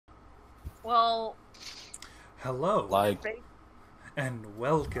Well, Hello, Like, and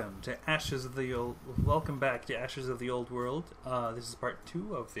welcome to Ashes of the Old. Welcome back to Ashes of the Old World. This is part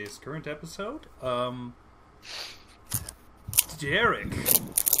 2 of this current episode. Derek.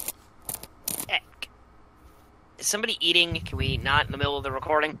 Heck. Is somebody eating? Can we not in the middle of the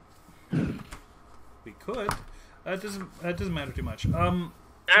recording? We could. It doesn't matter too much.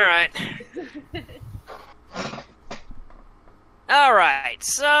 Alright. Alright,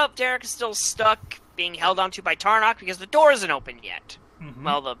 so Derek is still stuck, being held onto by Tarnock because the door isn't open yet. Mm-hmm.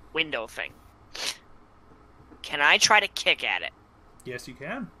 Well, the window thing. Can I try to kick at it? Yes, you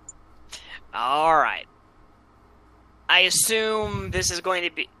can. Alright. I assume this is going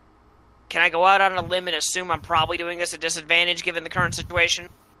to be... Can I go out on a limb and assume I'm probably doing this at disadvantage given the current situation?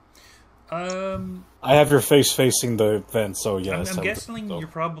 I have your face facing the vent, so yes. I'm guessing you're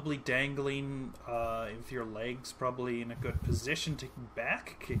probably dangling with your legs probably in a good position to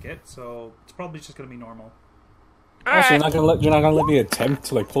kick it, so it's probably just going to be normal. Also, you're not gonna let me attempt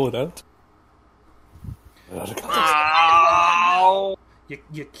to pull it out? Ow!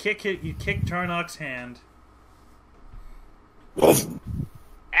 You kick it. You kick Tarnock's hand.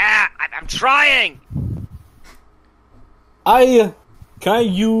 I'm trying! Can I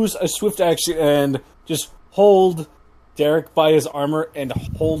use a swift action and just hold Derek by his armor and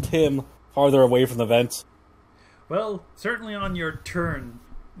hold him farther away from the vent? Well, certainly on your turn.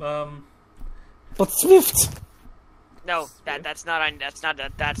 But swift. No, that's not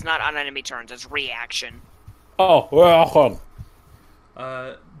on enemy turns. It's reaction. Oh, well, hold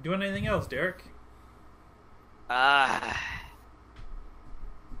on. Doing anything else, Derek?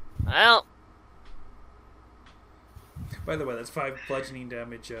 Well, By the way, that's 5 bludgeoning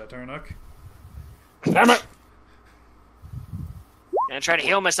damage, Tarnock. Damn it! gonna try to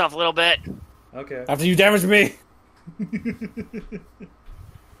heal myself a little bit. Okay. After you damage me!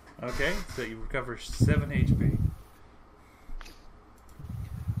 Okay, so you recover 7 HP.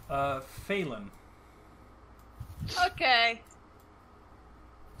 Phelan. okay.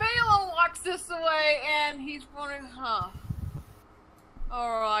 Phelan walks this away, and he's wondering,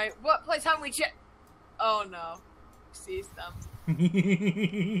 Alright, what place haven't we checked? Oh no. Sees them.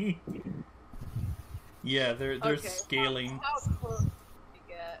 Yeah, they're Okay, scaling. How close do we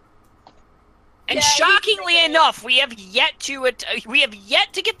get? And Yeah, shockingly he's- enough, we have yet to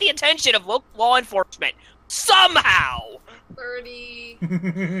get the attention of local law enforcement somehow. 30.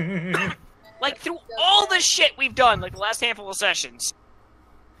 Like through all the shit we've done, like the last handful of sessions.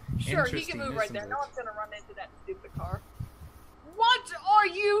 Sure, he Interesting, can move right isn't there. it? No one's gonna run into that stupid car. What are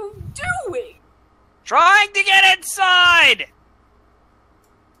you doing? Trying to get inside!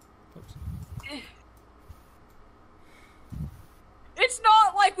 It's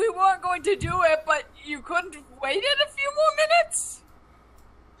not like we weren't going to do it, but you couldn't have waited a few more minutes?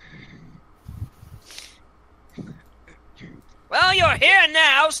 Well, you're here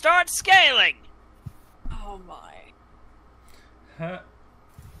now. Start scaling. Oh my. Huh.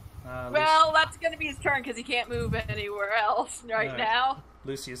 Well, that's gonna be his turn because he can't move anywhere else right Alright. now.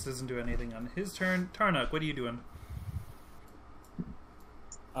 Lucius doesn't do anything on his turn. Tarnock, what are you doing?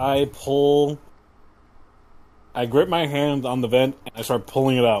 I grip my hand on the vent and I start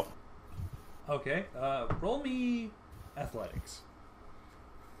pulling it out. Okay, roll me athletics.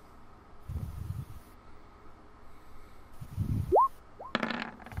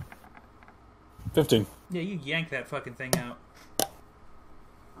 $15. Yeah, you yank that fucking thing out.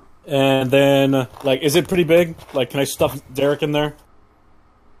 And then, is it pretty big? Can I stuff Derek in there?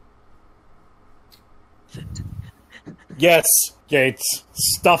 Yes, Gates.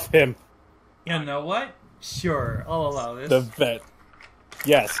 Stuff him. You know what? Sure, I'll allow this. The vet.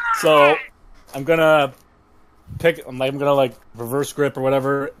 Yes. So, I'm gonna reverse grip or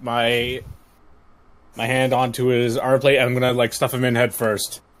whatever my hand onto his armor plate, and I'm gonna, stuff him in head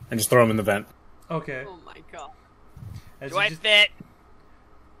first and just throw him in the vent. Okay. Oh my god. As Do you I just- fit?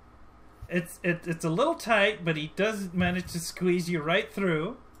 It's a little tight, but he does manage to squeeze you right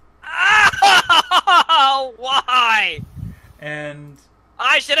through. Oh, why? And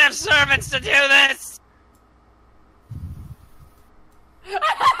I should have servants to do this.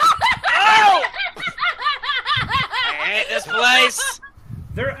 Oh! I hate this place.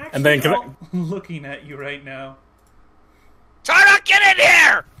 they're actually And then can I- all looking at you right now. Tarnock, get in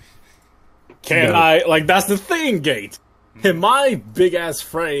here! Can I, that's the thing, Gate. In my big-ass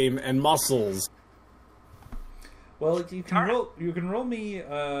frame and muscles. Well, you can Alright. roll. You can roll me.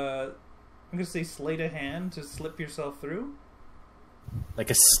 I'm gonna say sleight of hand to slip yourself through. Like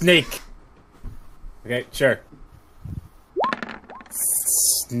a snake. Okay, sure.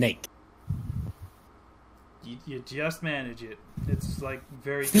 Snake. You just manage it. It's like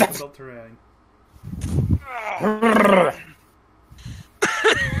very difficult terrain.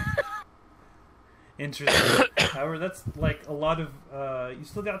 Interesting. However, that's like a lot of. You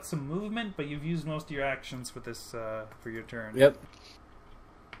still got some movement, but you've used most of your actions for this for your turn. Yep.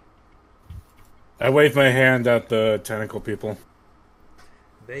 I wave my hand at the tentacle people.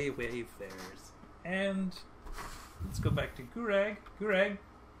 They wave theirs. And let's go back to Gurag. Gurag.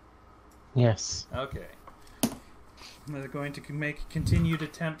 Yes. Okay. They're going to make continued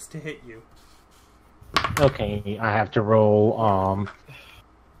attempts to hit you. Okay, I have to roll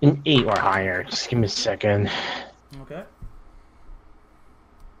an 8 or higher. Just give me a second. Okay.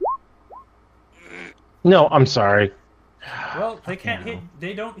 No, I'm sorry. Well, they can't hit.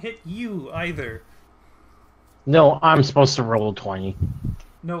 They don't hit you either. No, I'm supposed to roll 20.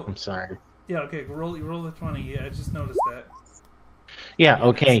 No. I'm sorry. Yeah. Okay. Roll the 20. Yeah, I just noticed that. Yeah,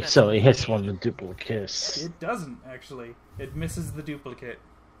 okay, so it hits one of the duplicates. It doesn't actually. It misses the duplicate.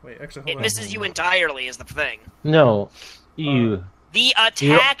 Wait, actually, hold It on. misses you entirely, is the thing. No, you. The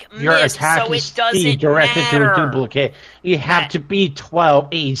attack Your missed, attack so is it doesn't being directed matter. to a duplicate. You have Matt. to be 12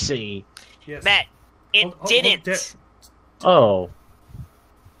 AC. Yes. Matt, it Hold- didn't. Oh.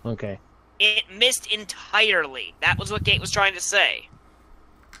 Okay. It missed entirely. That was what Gate was trying to say.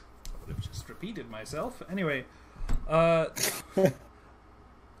 I would have just repeated myself. Anyway, all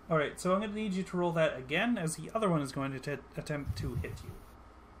right. So I'm going to need you to roll that again, as the other one is going to attempt to hit you.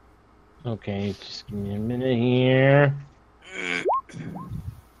 Okay, just give me a minute here.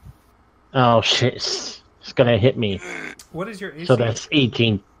 Oh shit, it's gonna hit me. What is your AC? So that's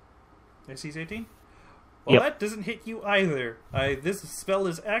 18. AC's 18. Well, Yep. that doesn't hit you either. This spell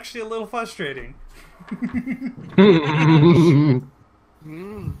is actually a little frustrating.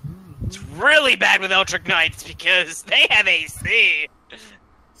 It's really bad with Eldritch Knights because they have AC.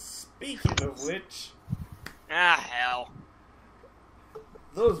 Speaking of which, Ah, hell.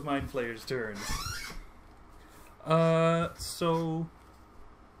 those Mind Flayers' turns. So...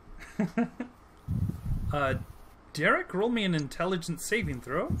 Derek, roll me an intelligence saving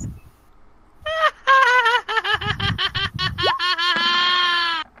throw.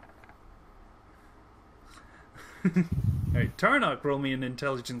 Alright, Tarnok, roll me an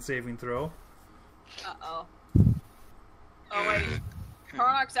intelligence saving throw. Uh-oh. Oh, wait.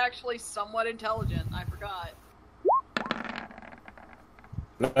 Karnok's actually somewhat intelligent. I forgot.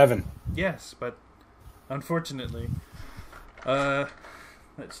 11. Yes, but unfortunately,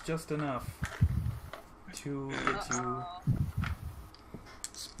 that's just enough to get you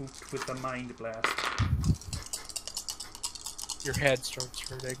spooked with the mind blast. Your head starts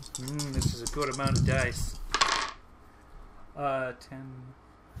hurting. This is a good amount of dice. 10.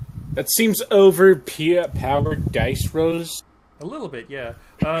 That seems overpowered dice rolls. A little bit, yeah.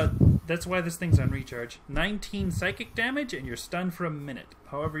 That's why this thing's on recharge. 19 psychic damage, and you're stunned for a minute.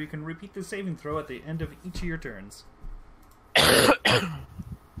 However, you can repeat the saving throw at the end of each of your turns.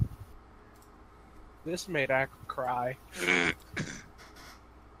 This made Ak cry.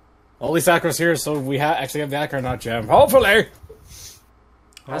 Well, at least Akro's here, so we actually have the Akronaut gem. Hopefully!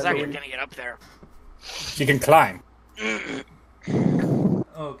 How's that gonna get up there? She can climb.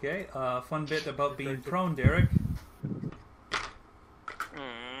 Okay, fun bit about being prone, Derek.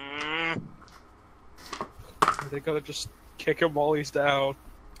 They gotta just kick him while he's down.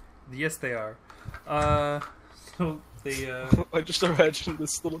 Yes, they are. So they, I just imagine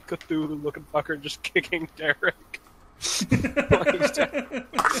this little Cthulhu-looking fucker just kicking Derek. While he's down.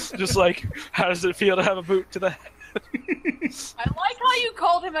 Just like, how does it feel to have a boot to the head? I like how you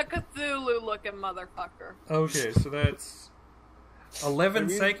called him a Cthulhu-looking motherfucker. Okay, so that's 11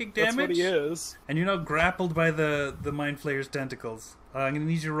 psychic damage. That's what he is. And you're now grappled by the Mind Flayer's tentacles. I'm going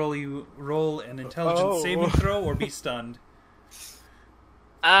to need you to roll an intelligence saving throw or be stunned.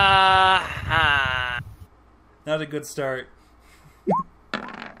 Not a good start.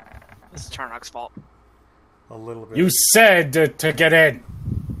 This is Tarnok's fault. A little bit. You said to get in.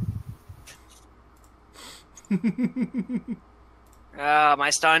 Am I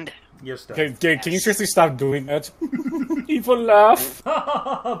stunned? You're stunned. Can you seriously stop doing that? Evil laugh.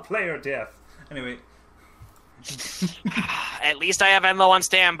 Player death. Anyway. At least I have ammo on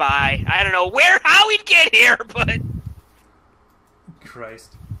standby. I don't know how we'd get here, but...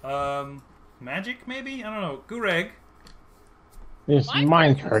 Christ. Magic, maybe? I don't know. Gureg. It's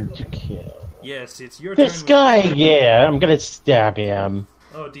my turn to kill. Yes, it's your turn. This guy, yeah, I'm gonna stab him.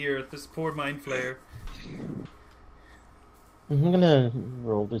 Oh dear, this poor Mind Flayer. I'm gonna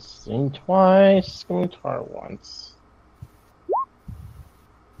roll this thing twice. I'm gonna tar once.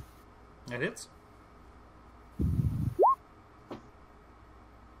 That hits.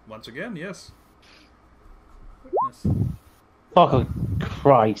 Once again, yes. goodness. Oh,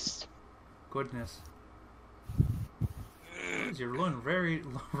 Christ. Goodness. Jeez, you're rolling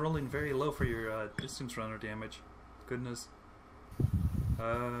very low for your distance runner damage. Goodness.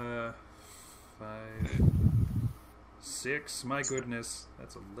 5, 6. My goodness,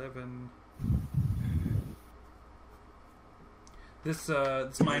 that's 11. This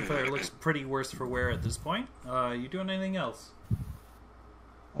mind flayer looks pretty worse for wear at this point. You doing anything else?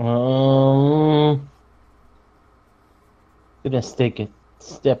 Gonna take a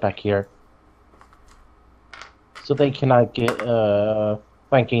step back here. So they cannot get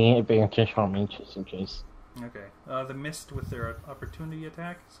flanking advantage on me, just in case. Okay. The missed with their opportunity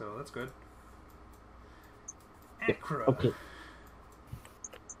attack, so that's good. Acra. Okay.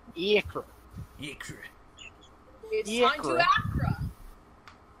 Acra. Acra. It's Yeah, time to correct.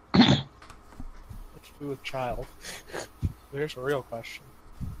 Acra. What to do with child? There's a real question.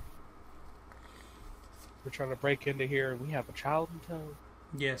 We're trying to break into here, and we have a child in tow.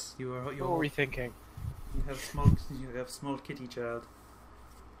 Yes, you are. What were we thinking? You have small kitty child.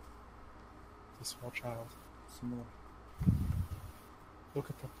 A small child. Small. Look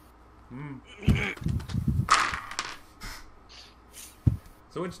at them.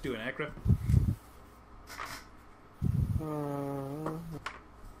 So what you doing, Acra?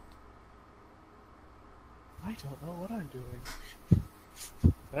 I don't know what I'm doing.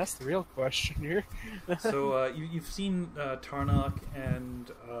 That's the real question here. So you've seen Tarnok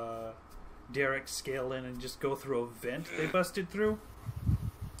and Derek scale in and just go through a vent they busted through.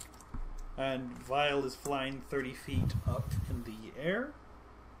 And Vile is flying 30 feet up in the air.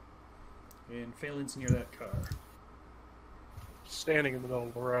 And Phelan's near that car. Standing in the middle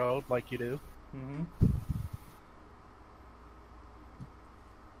of the road, like you do. Mm-hmm.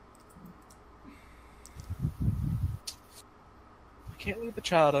 We can't leave the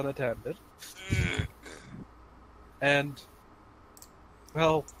child unattended. And,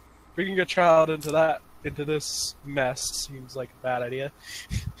 well, bringing a child into this mess seems like a bad idea.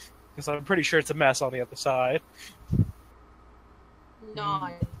 Because I'm pretty sure it's a mess on the other side. No,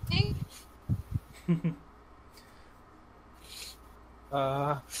 I think.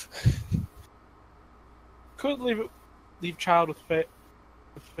 Couldn't leave child with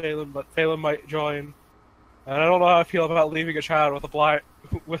Phelan, but Phelan might join. And I don't know how I feel about leaving a child with a blind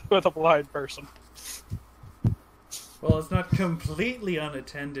with a blind person. Well, it's not completely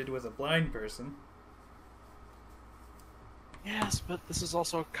unattended with a blind person. Yes, but this is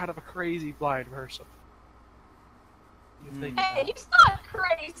also kind of a crazy blind person. You think Hey, he's not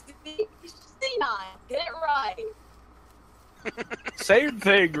crazy. He's senile. Get it right. same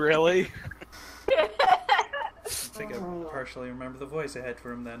thing, really. I think I partially remember the voice I had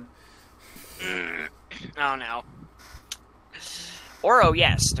for him then. Oh no. Or oh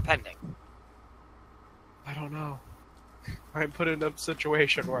yes, depending. I don't know. I'm put in a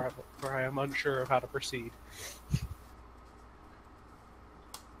situation where I am unsure of how to proceed.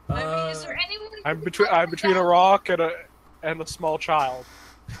 I mean, is there anyone? who I'm can between help I'm between a out? rock and a small child.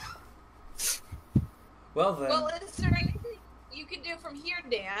 Well then, Well, is there anything you can do from here,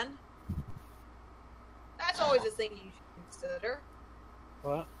 Dan? That's always a thing you should consider.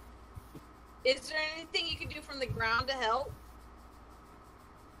 What? Is there anything you can do from the ground to help?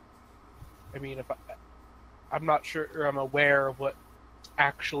 I mean, if I'm not sure, or I'm aware of what's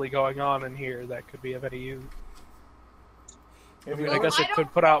actually going on in here that could be of any use. I mean, I Well, guess I it don't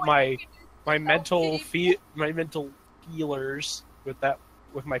could put know out what my you can do my to help mental kitty- my mental healers with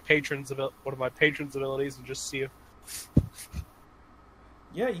my patron's one of my patron's abilities and just see if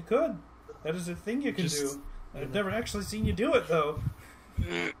yeah, you could. That is a thing you can Just- do. I've never actually seen you do it though.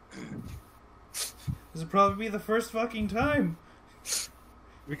 This would probably be the first fucking time.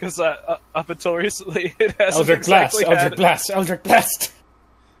 because up until recently it hasn't Eldritch Blast, exactly Eldritch had Blast, Eldritch Blast!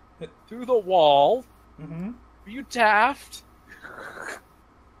 through the wall. Mm-hmm. Are you daft?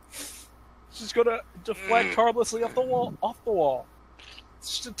 It's just gonna deflect harmlessly off the wall.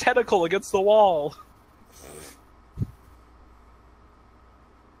 It's just a tentacle against the wall.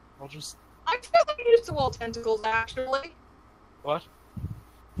 I'll just I'm sure they're used to wall tentacles, actually. what?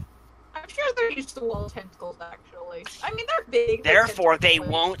 I'm sure they're used to wall tentacles, actually. I mean, they're big. Therefore, they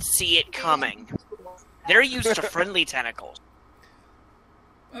tentacles. won't see it coming. They're used to friendly tentacles.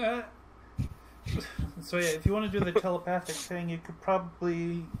 So yeah, if you want to do the telepathic thing, you could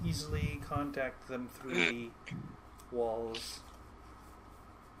probably easily contact them through the walls.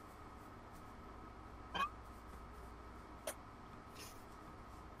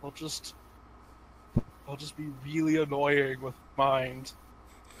 I'll just be really annoying with mind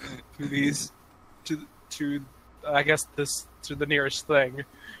to these to I guess this to the nearest thing.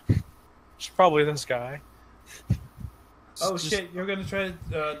 Which is probably this guy. Oh shit! You're gonna try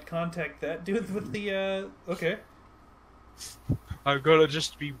to contact that dude with the Okay. I'm gonna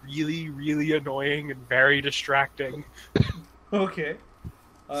just be really, really annoying and very distracting. Okay.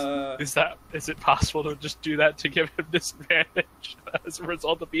 Is it possible to just do that to give him disadvantage as a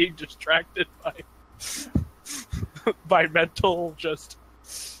result of being distracted by mental just?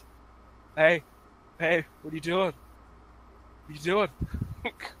 Hey, what are you doing? What are you doing?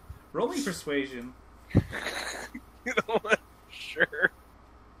 Roll me persuasion. You know what? Sure.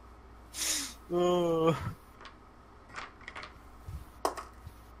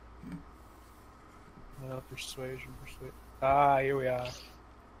 Persuasion. Ah, here we are.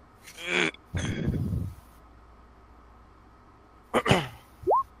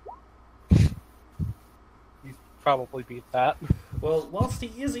 You probably beat that. Well, whilst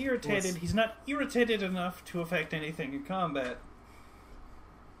he is irritated, he's not irritated enough to affect anything in combat.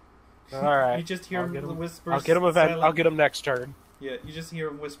 All right. You just hear him whisper. I'll get him I'll get him next turn. Yeah, you just hear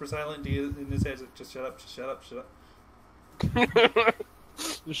him whisper silently in his head. Just shut up, just shut up, shut up.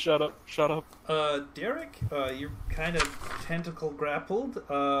 Just shut up. Derek, you're kind of tentacle grappled.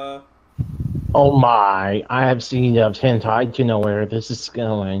 Oh my, I have seen enough hentai to know where this is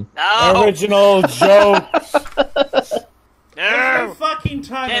going. No! Original joke. Every No! fucking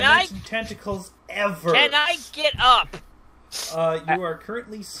time Can I I- mention tentacles ever. Can I get up? You are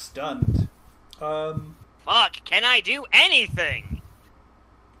currently stunned. Fuck, can I do anything?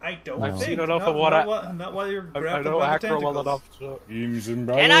 I don't I've think. seen enough not, of what not while you're I grappled know by the Acro well tentacles. enough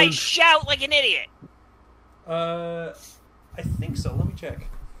to. Can I shout like an idiot? I think so. Let me check.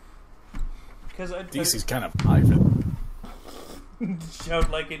 Because DC's kind of private.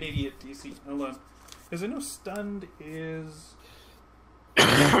 shout like an idiot, DC. Hold on. Because I know stunned is...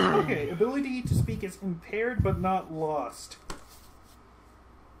 Okay, ability to speak is impaired but not lost.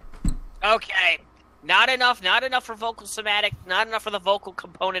 Okay. Not enough for vocal somatic, not enough for the vocal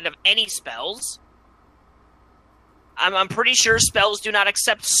component of any spells. I'm pretty sure spells do not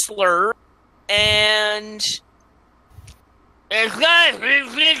accept slur, and...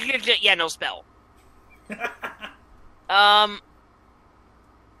 Yeah, no spell.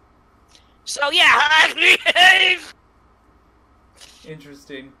 So yeah,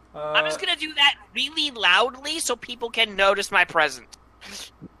 Interesting. I'm just gonna do that really loudly so people can notice my presence.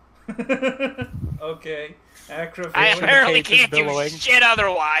 Okay. Acrophalian. I apparently cage is can't do billowing. shit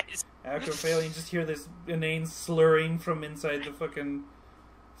otherwise. Acrophalian, just hear this inane slurring from inside the fucking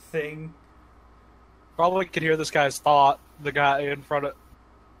thing. Probably could hear this guy's the guy in front of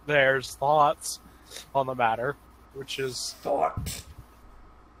there's thoughts on the matter, which is Thought.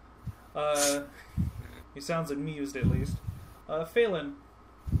 He sounds amused at least. Phelan.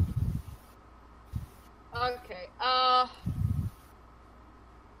 Okay, I'm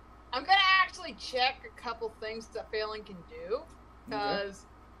gonna actually check a couple things that Phelan can do, because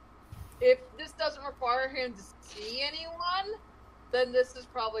if this doesn't require him to see anyone, then this is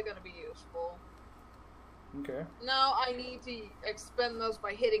probably gonna be useful. Okay. No, I need to expend those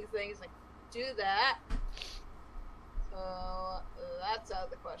by hitting things. I can do that. So, that's out of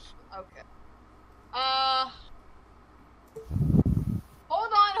the question. Okay.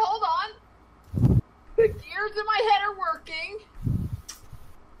 Hold on. The gears in my head are working.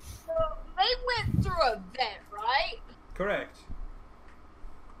 So, they went through a vent, right? Correct.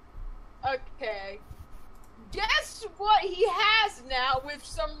 Okay. Guess what he has now with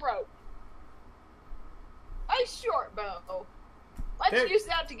some rope? A short bow. Let's There- use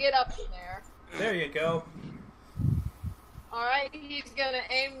that to get up in there. There you go. Alright, he's gonna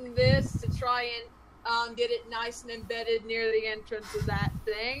aim this to try and get it nice and embedded near the entrance of that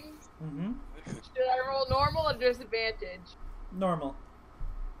thing. Mm-hmm. Should I roll normal or disadvantage? Normal.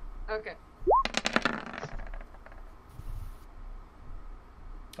 Okay.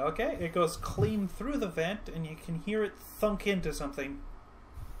 Okay, it goes clean through the vent, and you can hear it thunk into something.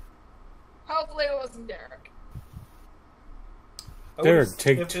 Hopefully it wasn't Derek. I Derek, would've-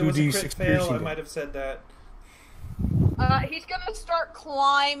 take if it was a 2d6 crit fail, I piercing might have said that. He's gonna start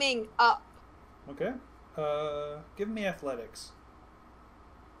climbing up. Okay. Give me athletics.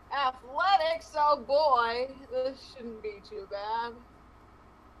 Athletics, oh boy. This shouldn't be too bad.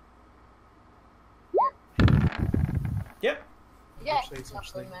 Yep. Yeah, say such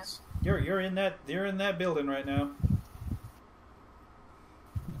nothing there. things. You're in that building right now.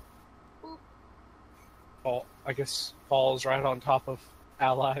 I guess falls right on top of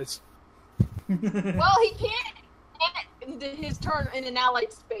allies. Well, he can't into his turn in an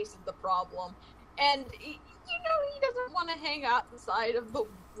allied space is the problem. And, he doesn't want to hang out the side of the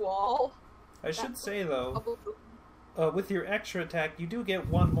wall. I should say though, Of with your extra attack, you do get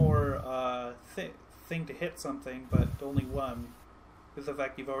one more thing to hit something, but only one. With the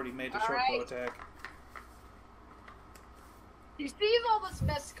fact you've already made a short bow attack. He sees all this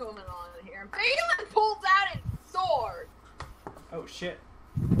mess going on in here, and Balin pulls out his sword. Oh shit.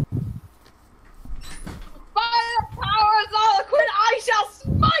 By the powers eloquent, I shall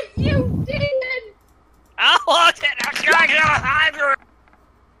smite you, demon! I'll watch it! I'm trying to hide.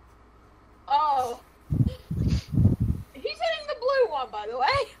 Oh. He's hitting the blue one, by the way.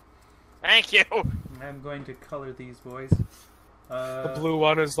 Thank you. I'm going to color these boys. The blue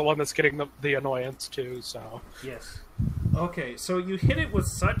one is the one that's getting the annoyance too. So Yes. Okay, so you hit it with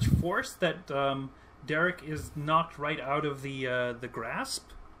such force that Derek is knocked right out of the grasp.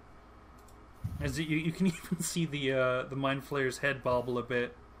 As you can even see the Mind Flayer's head bobble a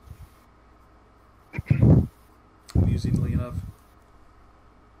bit. Amusingly enough.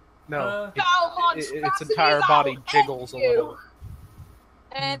 no, its entire body jiggles a little.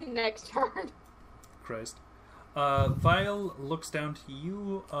 And next turn. Christ. Vile looks down to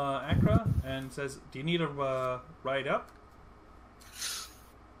you, Akra, and says, "Do you need a ride up?"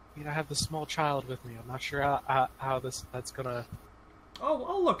 I have this small child with me. I'm not sure how that's gonna. Oh,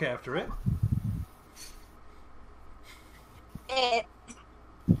 I'll look after it.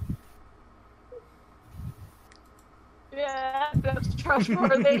 Yeah, that's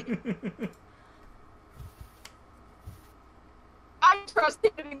trustworthy. I trust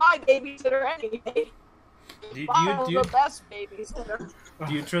him to be my babysitter anyway. Do The best babysitter.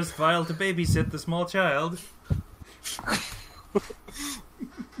 do you trust Vile to babysit the small child? I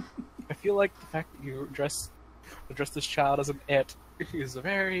feel like the fact that you address this child as an it is a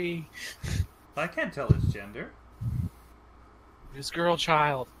very I can't tell his gender. this girl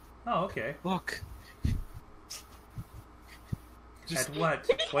child. Oh, okay. Look. At what?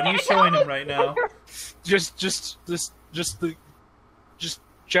 What are you showing him right now? Just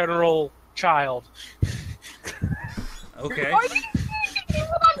general child. Okay. Are you thinking you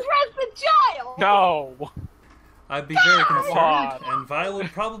will undress the child? No. I'd be very concerned, God. and Vile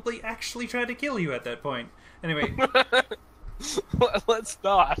would probably actually try to kill you at that point. Anyway, Let's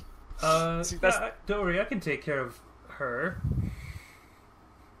not. See, that's- yeah, don't worry, I can take care of her.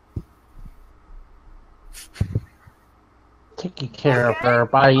 Taking care of her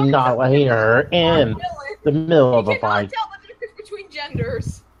by not letting her in the middle of You a cannot fight. tell the difference between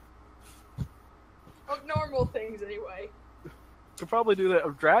genders. Of normal things, anyway. Could probably do that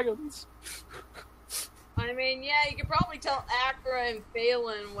of dragons. I mean, yeah, you could probably tell Akra and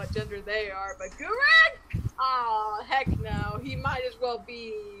Phelan what gender they are, but Gurag? Aw, heck no. He might as well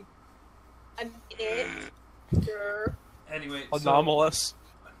be an it. Sure. Anyway, Anomalous.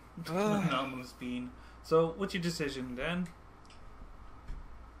 So, anomalous being. So, what's your decision, Dan?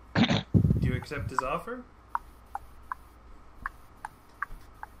 Do you accept his offer?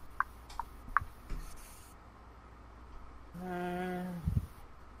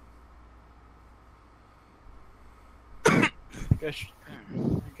 I guess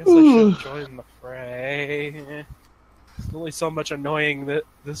I should join the fray. There's only so much annoying that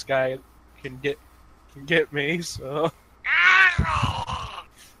this guy can get me, so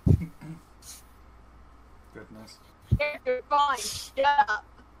Goodness. You're fine. Shut up.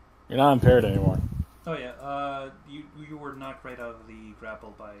 You're not impaired anymore. Oh yeah, you were knocked right out of the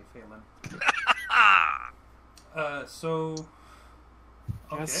grapple by Phelan. So...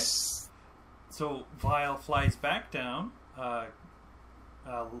 Okay. yes. So Vile flies back down,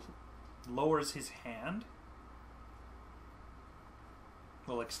 lowers his hand.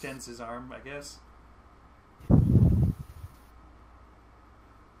 Well, extends his arm, I guess.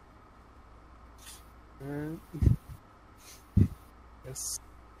 Yes,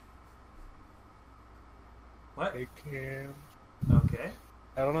 What? I can. Okay.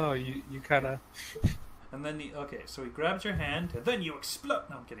 I don't know. You kind of. And then okay, so he grabs your hand, and then you explode.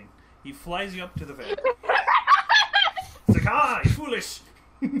 No, I'm kidding. He flies you up to the vent. It's like, ah, you foolish!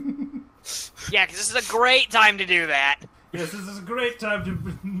 Yeah, because this is a great time to do that. Yes, this is a great time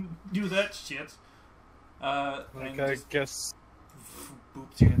to do that shit. And I just guess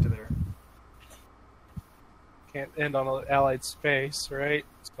boops you into there. can't end on an allied space, right?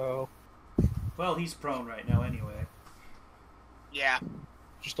 So Well, he's prone right now anyway. Yeah.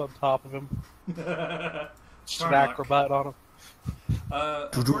 just on top of him, just an Tarnock. acrobat on him.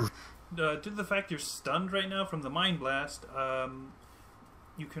 Due to the fact you're stunned right now from the Mind Blast,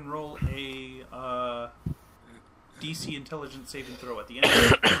 you can roll a DC Intelligence saving throw at the end of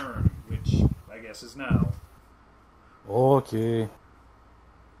the turn, which I guess is now. Okay.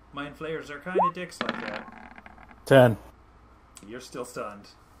 Mind Flayers are kind of dicks like that. 10. You're still stunned.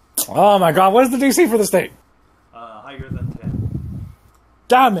 Oh my god, what is the DC for this thing? Higher than 10.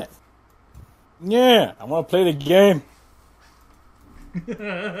 Damn it! Yeah, I want to play the game.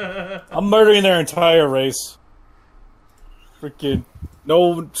 I'm murdering their entire race. Freaking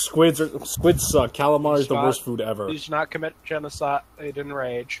no squids suck. Calamari is the worst food ever. Please do not commit genocide in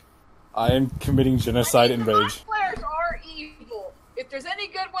rage. I am committing genocide in rage. Players are evil. If there's any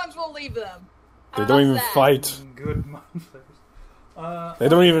good ones, we'll leave them. They don't even fight. Good monsters. They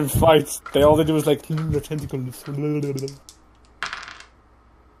don't even fight. All they do is like the tentacles.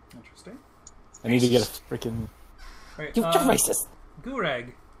 Interesting. I need to get a freaking. Right, You're racist.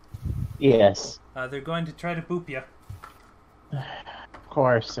 Gurag. Yes. They're going to try to boop you. Of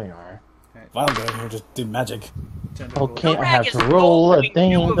course they are. Well, I'm going here just do magic. Okay, I have to roll a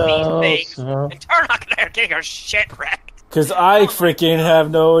thing though. So... And Tarnock and I are getting our shit wrecked. Because I freaking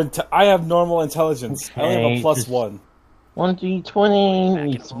have I have normal intelligence. I only have a +1. 1d20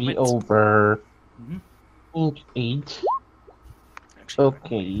 needs to be over. 8.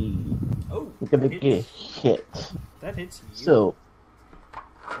 Okay. Oh, We're gonna get hit. that hits you. So,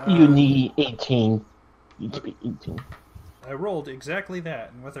 you need 18. Need to be 18. I rolled exactly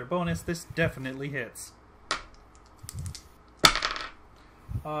that, and with our bonus, this definitely hits.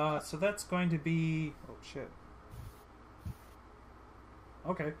 So that's going to be... Oh, shit.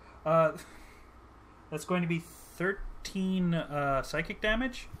 Okay. That's going to be 13 psychic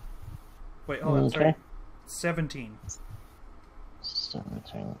damage? Wait, hold on, sorry. 17.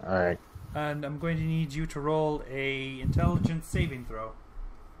 17, alright. And I'm going to need you to roll a intelligence saving throw.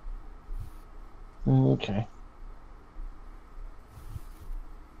 Okay.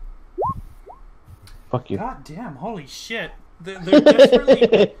 Fuck you. God damn, holy shit. They're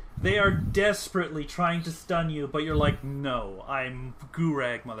desperately... They are desperately trying to stun you, but you're like, no, I'm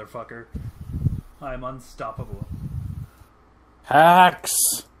Gurag, motherfucker. I'm unstoppable. Hacks!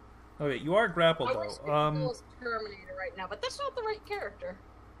 Okay, you are grappled, I wish though. Pitbull was Terminator right now, but that's not the right character.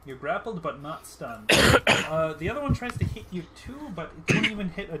 You're grappled, but not stunned. The other one tries to hit you, too, but it won't even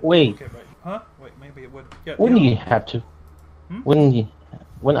hit a... Wait. Okay, right. Huh? Wait, maybe it would. Yeah, When do you have to...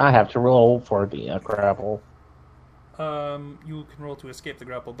 When I have to roll for the grapple? You can roll to escape the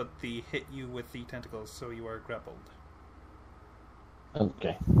grapple, but they hit you with the tentacles, so you are grappled.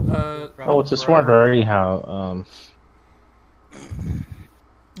 Okay. It's a smart anyhow.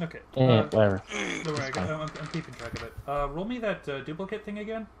 Okay. Whatever. Don't worry, I'm keeping track of it. Roll me that duplicate thing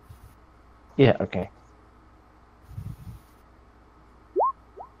again. Yeah, okay.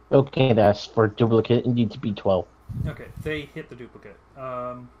 Okay, that's for duplicate. It needs to be 12. Okay, they hit the duplicate.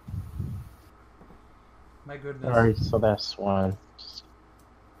 My goodness. Alright, so that's one.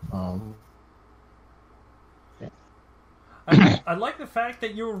 I like the fact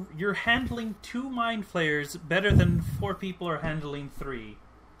that you're handling 2 mind flayers better than 4 people are handling 3.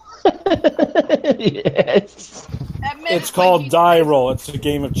 Yes. It's called die roll. It's a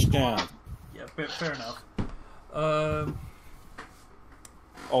game of chance. Yeah, fair enough.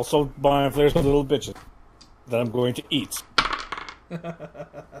 Also, mind flayers are little bitches that I'm going to eat.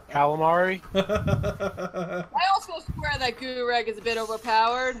 Calamari? I also swear that Gurag is a bit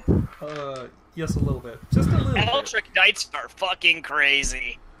overpowered. Yes, a little bit. Just a little bit. Eldritch Knights are fucking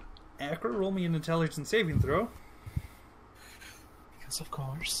crazy. Acra, roll me an intelligence saving throw. Because of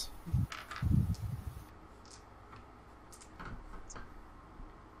course.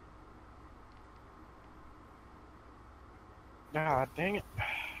 Ah, dang it.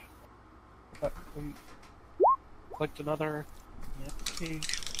 Clicked another application.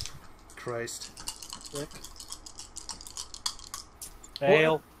 Christ. Click. Fail.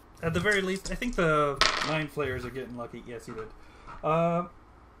 Well, at the very least, I think the mind flayers are getting lucky. Yes, you did.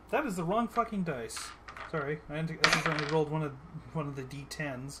 That is the wrong fucking dice. Sorry, I accidentally rolled one of the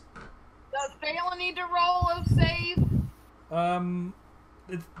d10s. Does Phelan need to roll a save?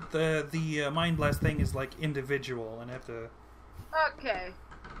 The mind blast thing is like individual, and I have to. Okay.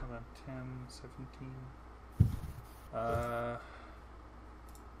 Hold on, 10, 17.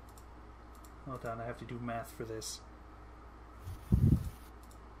 Hold on, I have to do math for this.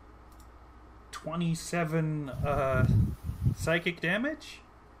 27 psychic damage?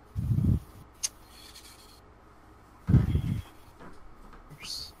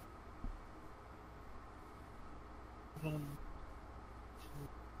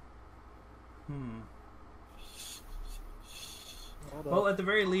 Well, at the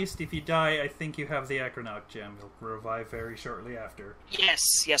very least, if you die, I think you have the Acronaut gem. You'll revive very shortly after.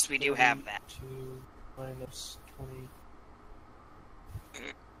 Yes, we do have that. 2 minus 20.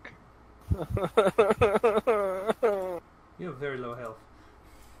 You have very low health.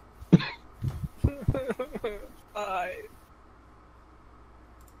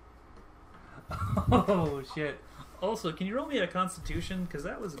 Oh, shit. Also, can you roll me a Constitution? Because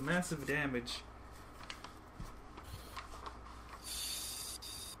that was massive damage.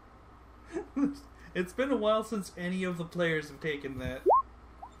 It's been a while since any of the players have taken that.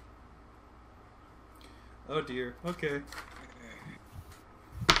 Oh dear. Okay.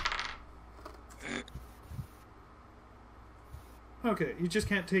 Okay, you just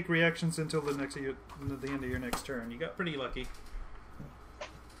can't take reactions until the end of your next turn. You got pretty lucky.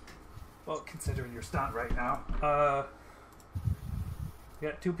 Well, considering you're stunned right now. You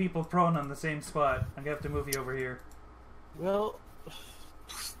got two people prone on the same spot. I'm gonna have to move you over here. Well,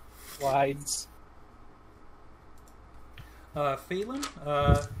 slides. Phelan,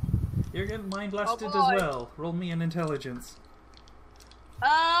 you're getting mind blasted as well. Roll me an intelligence.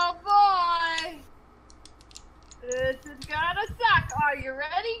 Oh boy! This is gonna suck. Are you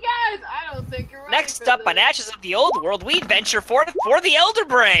ready, guys? I don't think you're ready. Next up on Ashes of the Old World, we venture forth for the Elder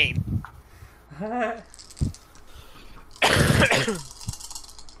Brain. Yep,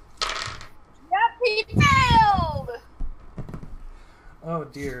 he failed! Oh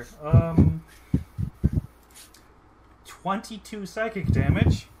dear. 22 psychic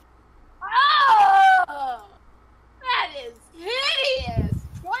damage. Oh! That is hideous!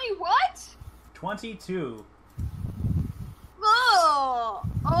 20 what? 22. Oh!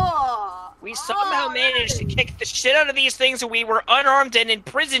 We somehow managed to kick the shit out of these things when we were unarmed and in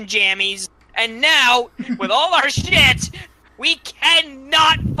prison jammies, and now, with all our shit, we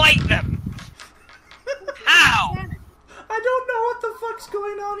cannot fight them! How? I don't know what the fuck's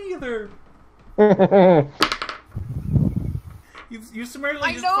going on either. You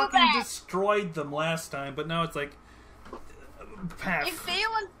summarily just fucking destroyed them last time, but now it's like... If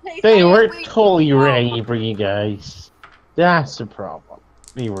Phelan takes They were totally ready for you guys. That's the problem.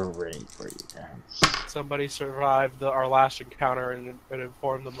 We were ready for you guys. Somebody survived our last encounter and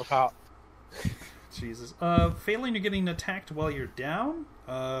informed them about. Jesus. Phelan, you're getting attacked while you're down.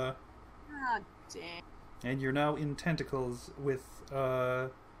 God damn. And you're now in tentacles with 8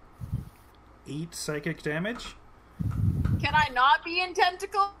 psychic damage. Can I not be in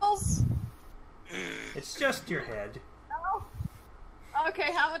tentacles? It's just your head. No?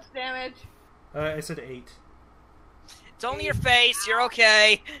 Okay, how much damage? I said 8. It's only your face, you're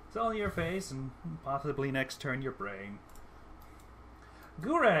okay. It's only your face, and possibly next turn your brain.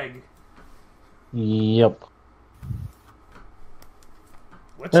 Gurag! Yep.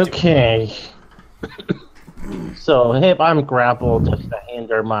 What's doing? Okay. So, if I'm grappled, does that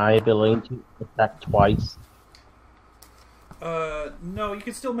hinder my ability to attack twice? No, you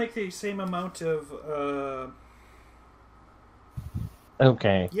can still make the same amount of,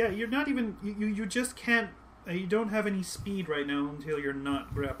 Okay. Yeah, you're not even... You just can't... you don't have any speed right now until you're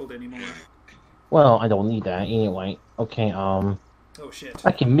not grappled anymore. Well, I don't need that anyway. Okay, Oh, shit.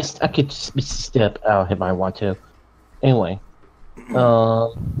 I could just misstep out if I want to. Anyway.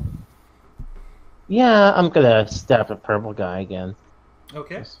 Yeah, I'm gonna stab the purple guy again.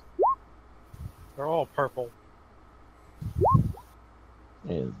 Okay. They're all purple.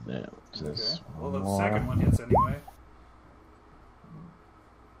 Is that Okay. Well, the second one hits anyway.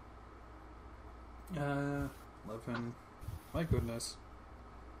 11. My goodness.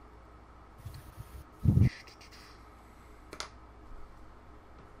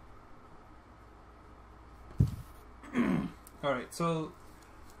 Alright, so...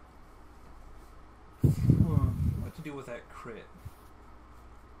 what to do with that crit?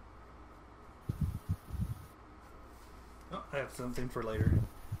 Oh, I have something for later.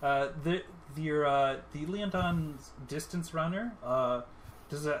 The Leonton's distance runner,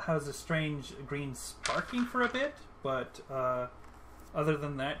 has a strange green sparking for a bit, but other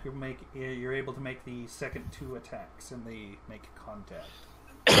than that, you're able to make the second 2 attacks and they make contact.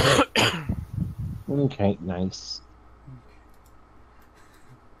 Okay, nice.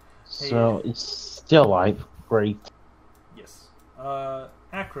 So it's still alive. Great. Yes.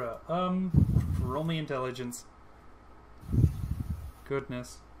 Akra, roll me intelligence.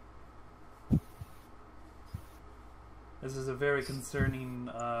 Goodness. This is a very concerning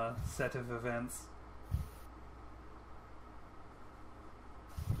set of events.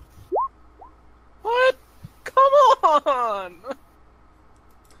 What? Come on!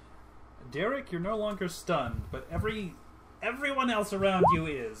 Derek, you're no longer stunned, but everyone else around you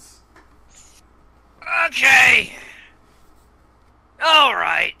is. Okay. All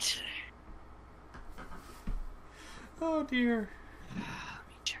right. Oh dear. Let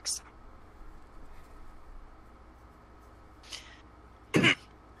me check some.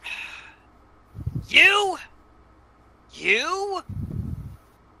 You.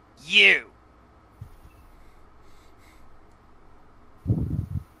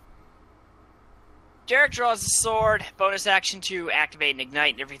 Derek draws his sword, bonus action to activate and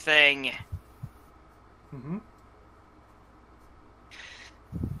ignite and everything. Mm-hmm.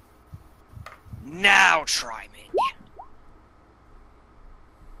 Now try me.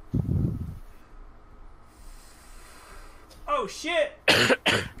 Oh shit!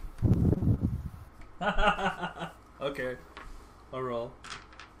 Okay, I'll roll.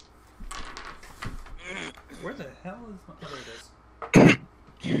 Where the hell is my... Oh, there it is.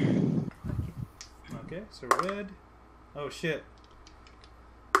 Okay, so red. Oh shit.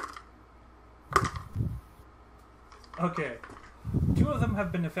 Okay. 2 of them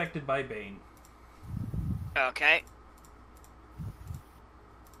have been affected by Bane. Okay.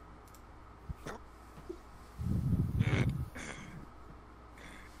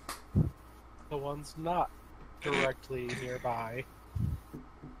 The one's not directly nearby.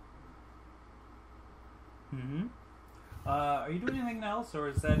 Mm-hmm. Are you doing anything else, or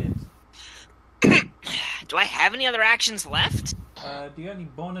is that it? Do I have any other actions left? Do you have any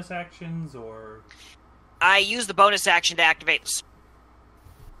bonus actions, or... I used the bonus action to activate this.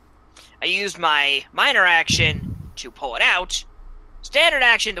 I used my minor action to pull it out, standard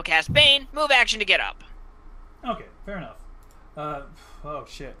action to cast Bane, move action to get up. Okay, fair enough. Oh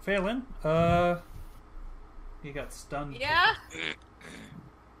shit. Phelan, he got stunned. Yeah?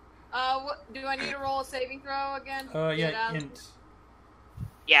 What, do I need to roll a saving throw again? Yeah, int.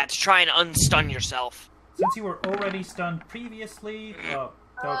 Yeah, to try and unstun yourself. Since you were already stunned previously... Oh,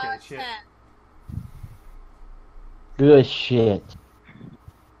 okay, shit. 10. Good shit.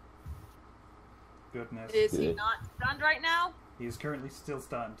 Goodness. Is he not stunned right now? He is currently still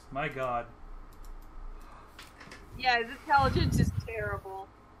stunned. My god. Yeah, his intelligence is terrible.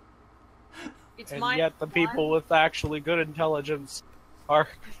 It's And minus yet the 1. people with actually good intelligence are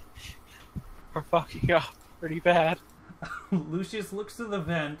fucking up pretty bad. Lucius looks to the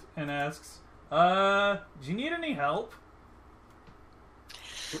vent and asks, do you need any help?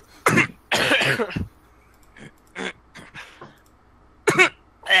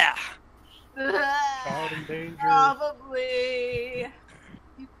 Yeah. Child in danger. Probably.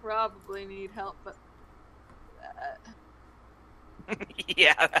 You probably need help, but...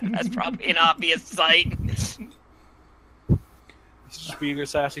 Yeah, that's probably an obvious sight. He's just being a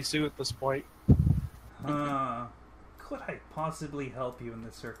sassy Sue at this point. Could I possibly help you in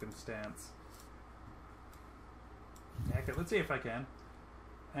this circumstance? Okay, let's see if I can.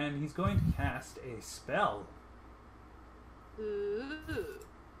 And he's going to cast a spell. Ooh.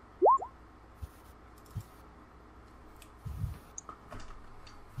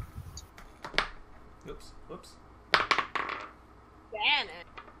 Whoops. Damn it.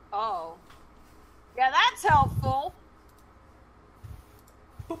 Oh. Yeah, that's helpful.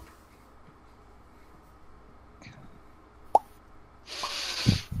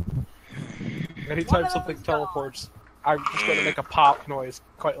 Anytime One something of them's gone. teleports, I'm just going to make a pop noise,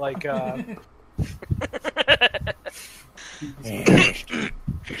 quite like,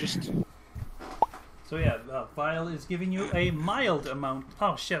 just... So yeah, Vile is giving you a mild amount...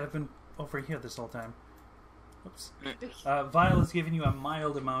 Oh shit, I've been over here this whole time. Oops. Vile is giving you a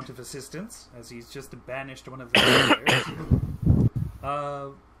mild amount of assistance, as he's just banished one of the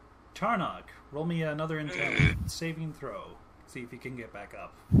players. Tarnog, roll me another intelligence saving throw. See if you can get back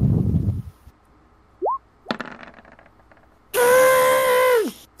up.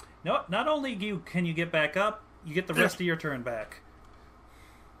 No, not only can you get back up, you get the rest of your turn back.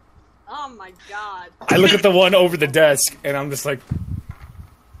 Oh my god. I look at the one over the desk, and I'm just like...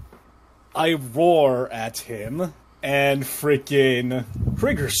 I roar at him, and freaking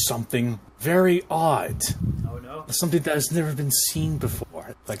triggers something very odd. Oh no. Something that has never been seen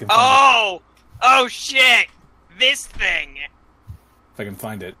before. If I can find Oh! Oh shit! This thing! it. If I can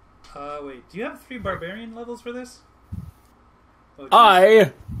find it. Wait, do you have 3 barbarian levels for this? Oh,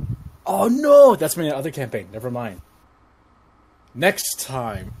 geez. Oh no! That's my other campaign. Never mind. Next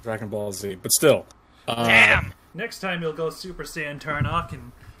time, Dragon Ball Z. But still. Damn! Next time you'll go Super Saiyan Tarnok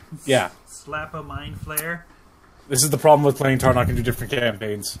and Yeah. slap a Mind Flare. This is the problem with playing Tarnok in 2 different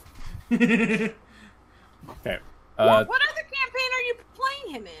campaigns. Okay. What other campaign are you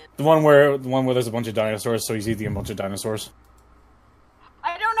playing him in? The one where there's a bunch of dinosaurs, so he's eating a bunch of dinosaurs.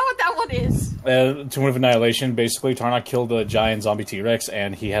 I don't know what that one is. Tomb of Annihilation, basically, Tarnok killed a giant zombie T-Rex,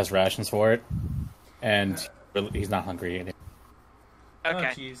 and he has rations for it. And he's not hungry anymore. Oh, Okay.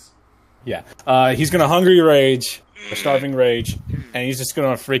 jeez. Yeah. He's gonna hungry rage, or starving rage, and he's just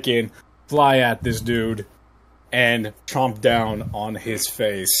gonna freaking fly at this dude and chomp down on his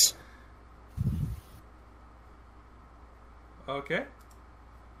face. Okay.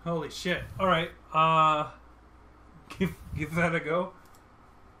 Holy shit. Alright, give that a go.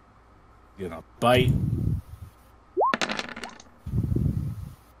 Gonna bite.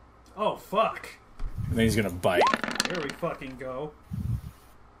 Oh, fuck. And then he's gonna bite. Here we fucking go.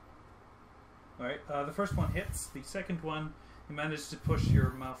 Alright, the first one hits. The second one, you managed to push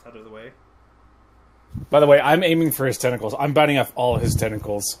your mouth out of the way. By the way, I'm aiming for his tentacles. I'm biting off all of his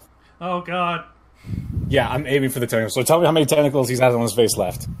tentacles. Oh god. Yeah, I'm aiming for the tentacles. So tell me how many tentacles he's has on his face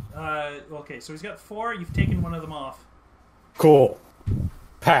left. Okay, so he's got 4. You've taken one of them off. Cool.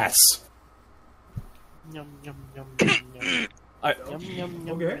 Pass. Yum, yum, yum, yum, yum. Yum, yum,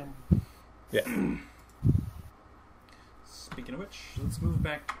 yum, Okay. yum. Yeah. Speaking of which, let's move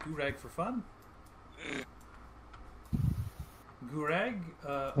back to Gurag for fun. Gurag,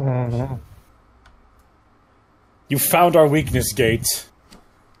 You found our weakness, Gates.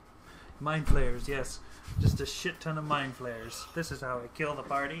 mind flares, yes. Just a shit ton of mind flares. This is how I kill the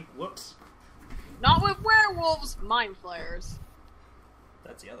party. Whoops. Not with werewolves, mind flayers.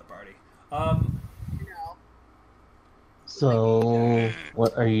 That's the other party. You know. So,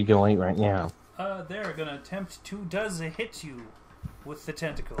 what are you doing right now? They're gonna attempt to hit you with the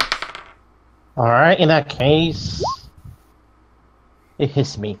tentacles. Alright, in that case, it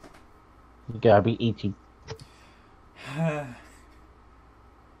hits me. You gotta be eating.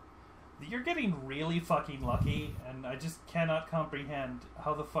 You're getting really fucking lucky, and I just cannot comprehend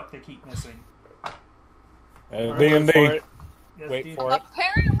how the fuck they keep missing. D&D. Wait for it. Yes, Wait dude. for it.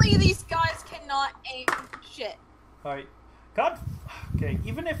 Apparently, these guys cannot aim shit. Alright. God. Okay,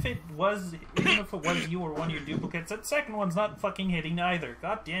 even if it was you or one of your duplicates, that second one's not fucking hitting either.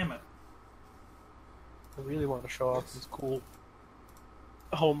 God damn it. I really want to show off these cool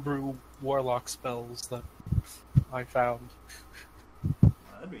homebrew warlock spells that I found.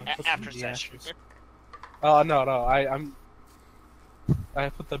 That'd be After The session. ashes. Oh no, I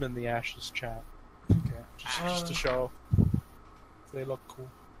put them in the ashes chat okay. just to show they look cool.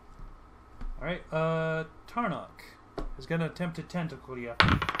 Alright, Tarnok is gonna attempt to tentacle you.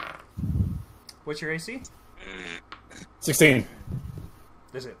 What's your AC? 16.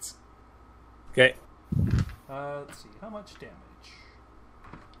 This hits. Okay. Let's see, how much damage?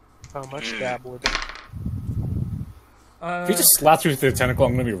 How much dab would it? If he just slaps me with the tentacle,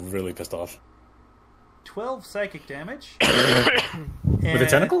 I'm gonna be really pissed off. 12 psychic damage. With a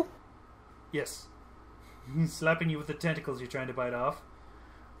tentacle? Yes. He's slapping you with the tentacles you're trying to bite off.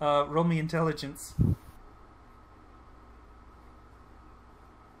 Roll me intelligence.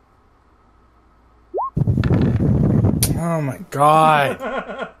 Oh my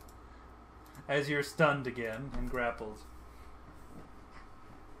god. As you're stunned again and grappled.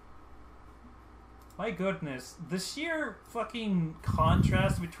 My goodness, the sheer fucking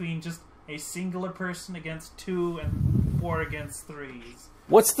contrast between just a singular person against 2 and 4 against 3s.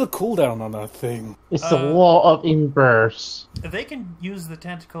 What's the cooldown on that thing? It's the law of inverse. They can use the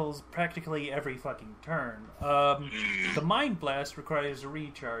tentacles practically every fucking turn. The Mind Blast requires a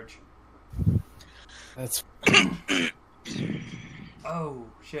recharge. That's... Oh,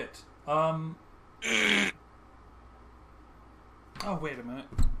 shit. Oh, wait a minute.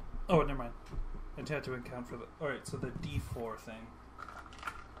 Oh, never mind. I had to account for the... Alright, so the D4 thing.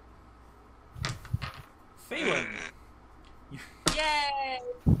 Phelan! Yay!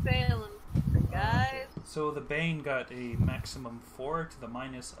 Failing, guys. So the Bane got a maximum 4 to the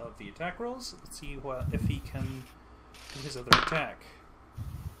minus of the attack rolls. Let's see if he can do his other attack.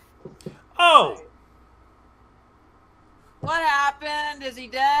 Oh! What happened? Is he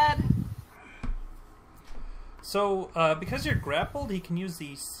dead? So, because you're grappled, he can use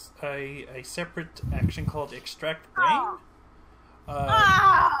a separate action called Extract Brain.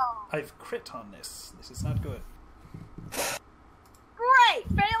 Oh. I've crit on this. This is not good. Great!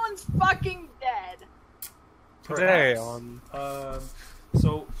 Phelan's fucking dead. Today Perhaps. on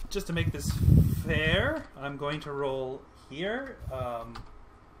So, just to make this fair, I'm going to roll here.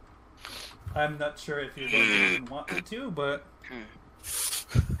 I'm not sure if you're going to even want me to, but...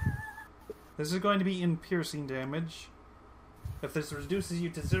 This is going to be in piercing damage. If this reduces you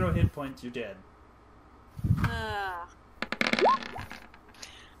to 0 hit points, you're dead.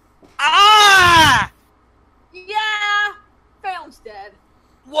 Ah! Yeah! Phelan's dead.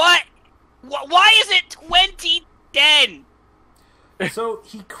 What? Why is it 2010? So,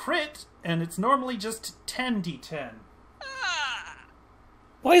 he crit, and it's normally just 10d10.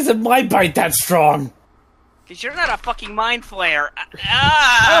 Why isn't my bite that strong? Because you're not a fucking mind flayer.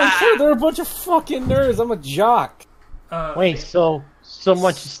 I don't care, they're a bunch of fucking nerds. I'm a jock. Wait, so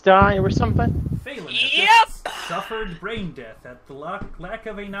much is dying or something? Phelan Yep! has just suffered brain death at the lack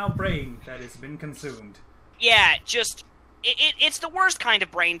of a now brain that has been consumed. Yeah, just... It's the worst kind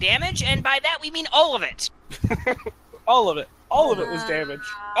of brain damage, and by that we mean all of it. all of it. All of it was damaged.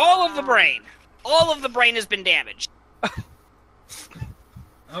 All of the brain. All of the brain has been damaged.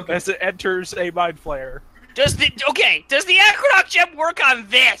 Okay. As it enters a mind flare. Does the Aqueduct Gem work on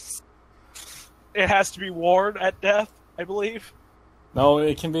this? it has to be worn at death, I believe. No,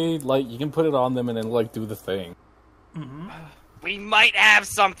 it can be like you can put it on them and then like do the thing. Mm-hmm. We might have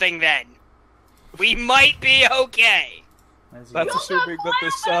something then. We might be okay. That's assuming that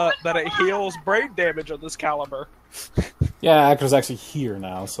this that it heals brain damage on this caliber. Yeah, Actor's actually here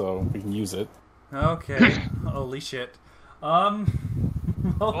now, so we can use it. Okay. Holy shit. Okay.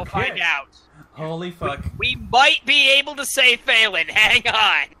 We'll find out. Holy fuck. We might be able to save Phelan. Hang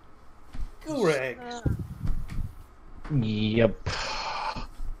on. Gureg. Yep.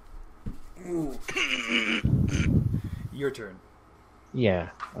 Your turn. Yeah,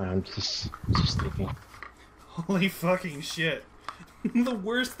 I'm just thinking. Holy fucking shit. The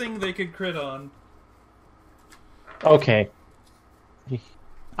worst thing they could crit on. Okay.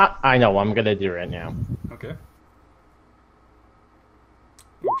 I know what I'm gonna do right now. Okay.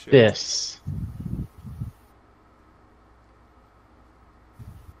 Oh, shit. This.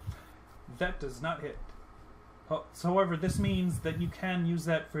 That does not hit. However, this means that you can use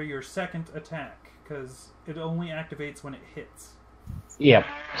that for your second attack, because it only activates when it hits. Yep.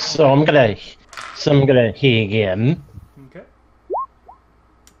 So I'm gonna hit again. Okay.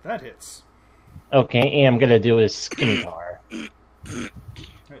 That hits. Okay, and I'm gonna do a scimitar.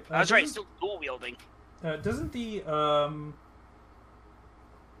 Right, That's right, still dual wielding. Doesn't the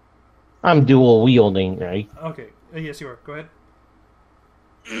I'm dual wielding, right? okay? Yes, you are. Go ahead.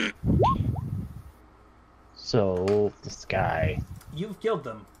 So this guy. You've killed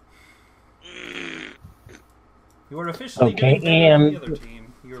them. You are officially Okay, doing better than and the other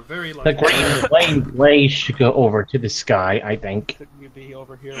team. You're very The lucky. Gray should go over to this guy, I think. Couldn't you be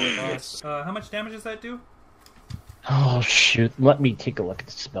over here with us? How much damage does that do? Oh shoot! Let me take a look at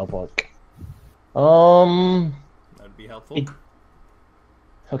the spell book. That'd be helpful.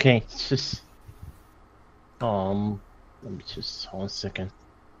 Okay, it's just let me just hold on a second.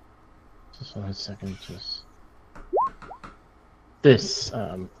 Just hold on a second. Just this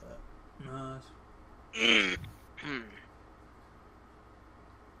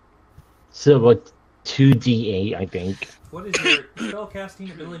so what? 2d8, I think. What is your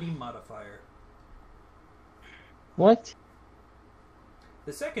spellcasting ability modifier? What?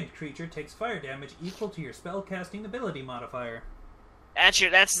 The second creature takes fire damage equal to your spellcasting ability modifier. That's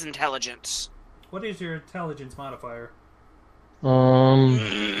his intelligence. What is your intelligence modifier?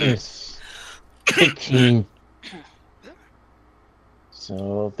 It's 15.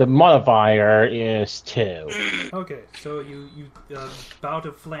 So the modifier is 2. Okay, so you bout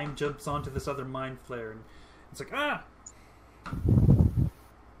of flame jumps onto this other mind flare, and it's like, ah!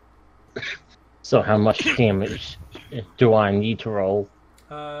 So how much damage do I need to roll?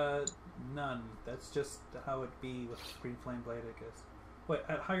 None. That's just how it be with Green Flame Blade, I guess. Wait,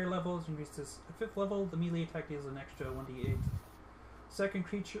 at higher levels, increases at 5th level, the melee attack deals an extra 1d8. Second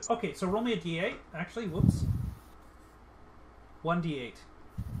creature. Okay, so roll me a d8. Actually, whoops. 1d8.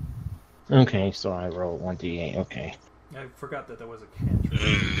 Okay, so I roll 1d8. Okay. I forgot that there was a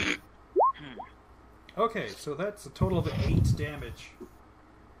cantrip. Okay, so that's a total of 8 damage.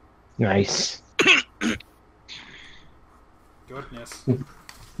 Nice. Goodness.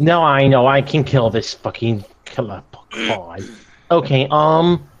 Now I know I can kill this fucking killer pod. Okay,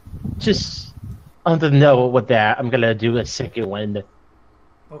 just on the note with that, I'm gonna do a second wind.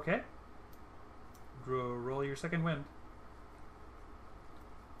 Okay. Roll your second wind.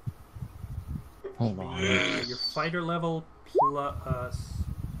 Hold on. Your fighter level plus...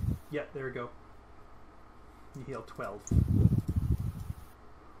 yeah, there we go. You heal 12.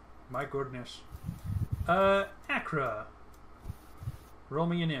 My goodness. Acra. Roll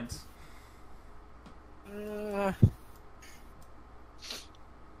me an int.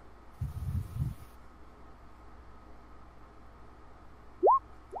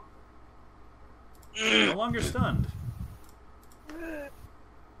 No longer stunned.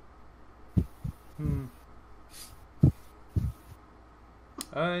 You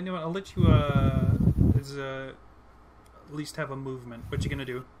know what? I'll let you at least have a movement. What you gonna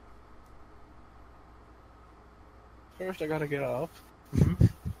do? First, I gotta get up. Mm-hmm.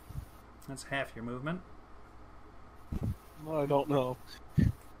 That's half your movement. Well, I don't know.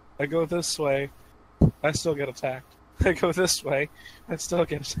 I go this way, I still get attacked. I go this way, I still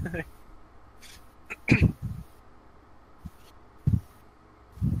get attacked.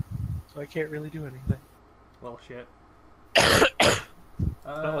 So I can't really do anything. Well, shit.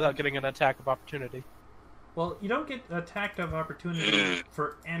 Not without getting an attack of opportunity. Well, you don't get attack of opportunity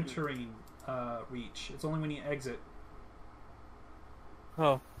for entering reach. It's only when you exit.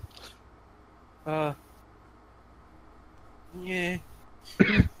 Oh. Yeah.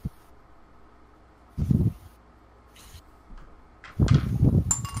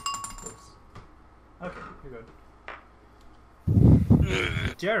 good.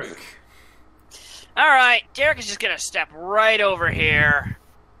 Derek. Alright, Derek is just gonna step right over here.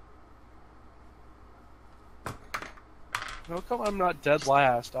 How come I'm not dead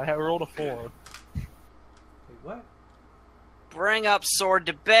last? I have rolled a 4. Wait, what? Bring up sword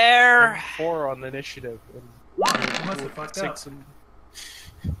to bear. 4 on the initiative. And I must have fucked up. 6 and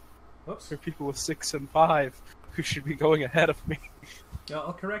Whoops. there are people with 6 and 5 who should be going ahead of me. Yeah,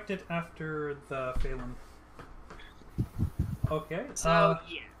 I'll correct it after the Phelan. Okay. So,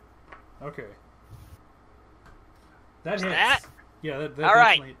 yeah. Okay. That hits. that? Yeah, that All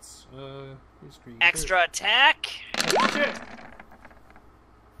right. definitely hits. History. Extra attack. Shit.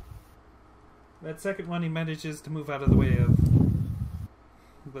 That second one he manages to move out of the way of.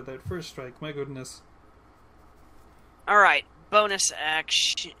 But that first strike, my goodness. Alright, bonus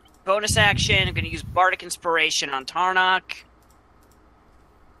action. Bonus action, I'm gonna use Bardic Inspiration on Tarnok.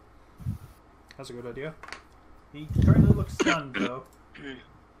 That's a good idea. He currently looks stunned, though.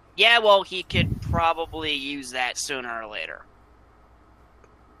 Yeah, well, he could probably use that sooner or later.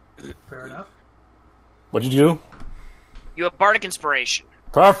 Fair enough. What did you do? You have Bardic Inspiration.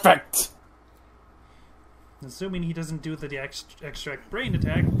 Perfect! Assuming he doesn't do the extract brain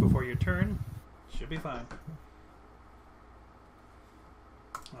attack before your turn, should be fine.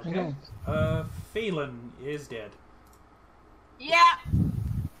 Okay. Phelan is dead. Yeah.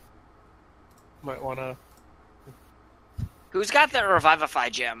 Might want to Who's got the Revivify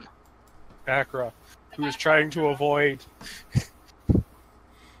gem? Akra, who is trying to avoid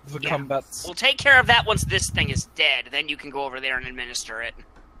the Yeah. combats. We'll take care of that once this thing is dead. Then you can go over there and administer it.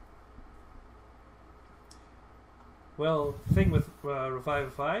 Well, thing with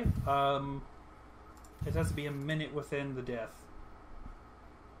Revivify, it has to be a minute within the death.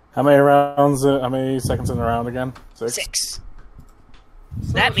 How many rounds? How many seconds in the round again? 6? 6.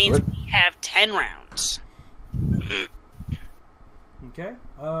 So That means good. we have 10 rounds. Okay.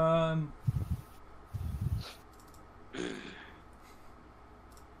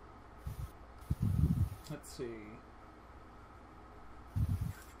 Let's see.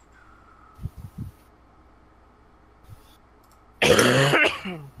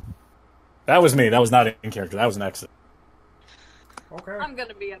 That was me. That was not in character. That was an accident. Okay. I'm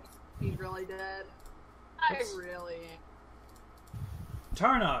gonna be up. He's really dead. I Yes. really am.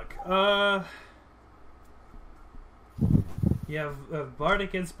 Tarnok, you have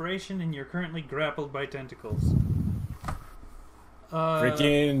Bardic Inspiration and you're currently grappled by tentacles.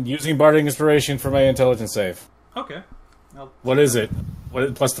 Freaking using Bardic Inspiration for my intelligence save. Okay. I'll What is it?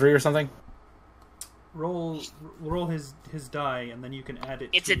 What, +3 or something? roll his die and then you can add it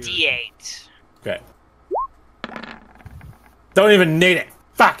It's to a your... D8. Okay. Don't even need it.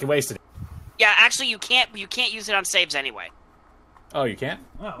 Fuck, you wasted it. Yeah, actually, you can't use it on saves anyway. Oh, you can't?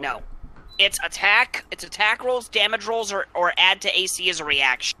 Oh, okay. No. It's attack rolls, damage rolls, or add to AC as a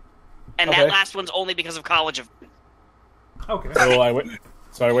reaction. And Okay. that last one's only because of College of... Okay. So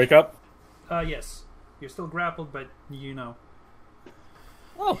I wake up? Yes. You're still grappled, but you know.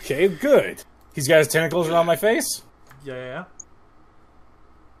 Okay, good. He's got his tentacles around my face? Yeah.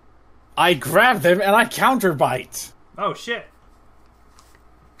 I grab them and I counterbite. Oh, shit.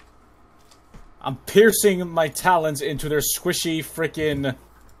 I'm piercing my talons into their squishy frickin'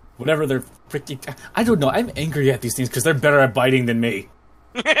 whatever they're freaking... I don't know. I'm angry at these things because they're better at biting than me.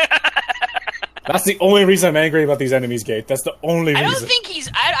 That's the only reason I'm angry about these enemies, Gate. That's the only reason.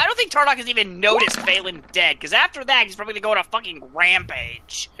 I don't think Tarnok has even noticed Phelan dead, because after that, he's probably gonna go on a fucking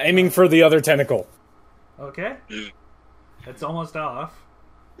rampage. Aiming for the other tentacle. Okay. It's almost off.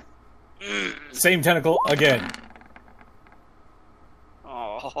 Same tentacle again.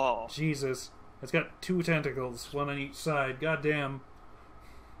 Oh. Jesus. It's got 2 tentacles, 1 on each side. Goddamn.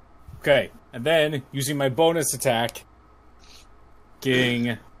 Okay, and then, using my bonus attack,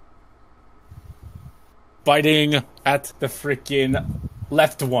 getting... biting at the freaking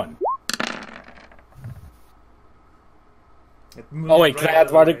left one. Oh wait, can I add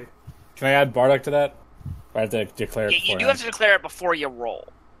Bardic? Can I add Bardic to that? Or I have to declare it Yeah, you do beforehand? have to declare it before you roll.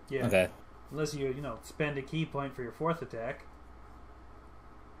 Yeah. Okay. Unless you spend a key point for your 4th attack.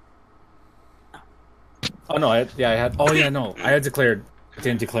 Oh no, I had. Oh yeah, no, I had declared. I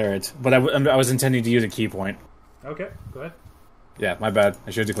didn't declare it, but I was intending to use a key point. Okay, go ahead. Yeah, my bad.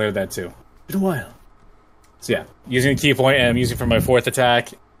 I should have declared that too. Been a while. So yeah, using a key point, and I'm using for my 4th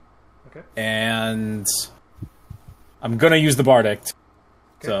attack, Okay. and I'm gonna use the Bardic.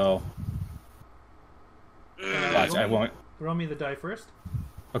 Okay. So watch, I won't. Roll me the die first.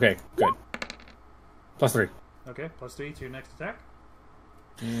 Okay, good. +3. Okay, +3 to your next attack.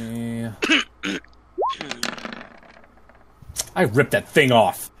 Yeah. I ripped that thing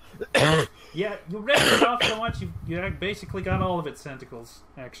off. Yeah, you ripped it off so much, you basically got all of its tentacles,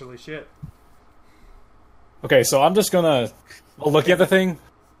 actually. Shit. Okay, so I'm just gonna look at the thing.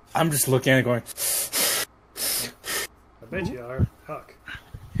 I'm just looking at it going, I bet you are. Fuck.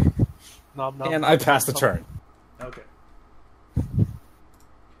 Nom, nom, and nom, I pass the nom. turn. Okay.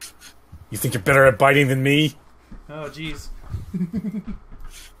 You think you're better at biting than me? Oh, jeez.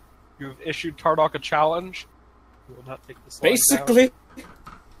 You've issued Tardok a challenge. You will not take this line Basically,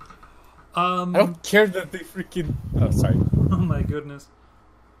 I I don't care that they freaking... Oh, sorry. Oh my goodness.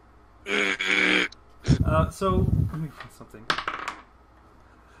 So, let me find something.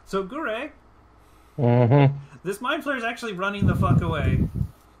 So, Gure, Mm-hmm. this mind flayer is actually running the fuck away.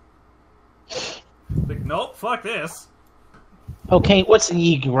 Like, nope, fuck this. Okay, what's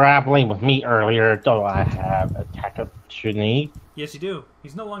he grappling with me earlier? Do I have attack opportunity? Yes, you do.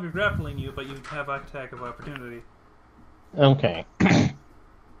 He's no longer grappling you, but you have attack of opportunity. Okay. You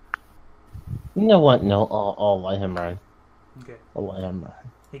know what? No, I'll let him run. Okay. I'll let him run.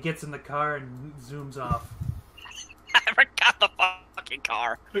 He gets in the car and zooms off. I forgot the fucking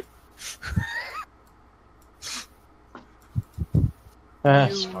car.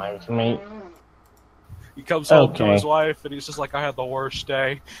 That's fine with me. He comes home to Okay. his wife, and he's just like, I had the worst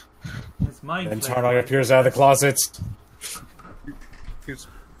day. It's mind And flayer. Tardok appears out of the closet. His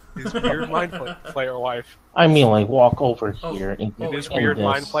weird mind player wife. I mean, like, walk over Oh, here and oh, In his oh, weird this.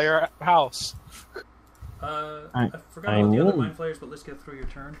 mind player house. I forgot I about the other mean- mind flayers, but let's get through your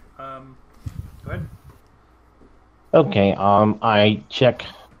turn. Go ahead. Okay, I check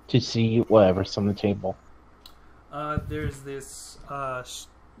to see whatever's on the table. There's this, a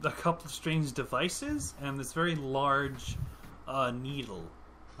couple of strange devices, and this very large, needle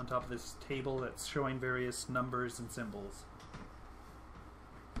on top of this table that's showing various numbers and symbols.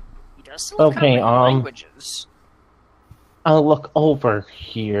 He does still Okay, languages. I'll look over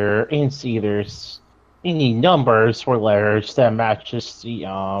here and see if there's any numbers or letters that matches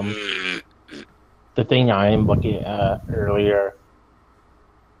the thing I'm looking at earlier.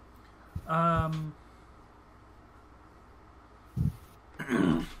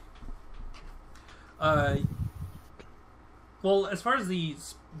 Well, as far as the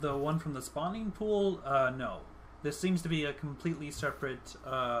one from the spawning pool, no. This seems to be a completely separate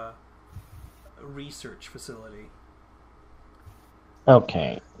research facility.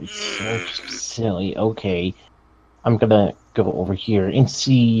 Okay, research facility. Okay, I'm gonna go over here and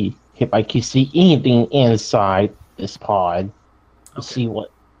see if I can see anything inside this pod to Okay. see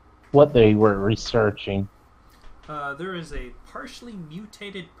what they were researching. There is a partially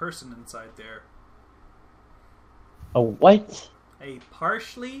mutated person inside there. A what? A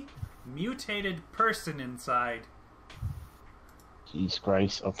partially mutated person inside. Jesus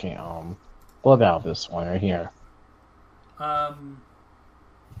Christ. Okay, what about this one right here?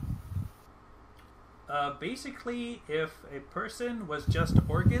 Basically, if a person was just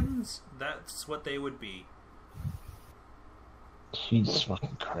organs, that's what they would be. Jesus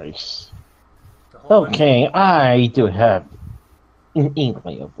fucking Christ. The whole Okay, I do have an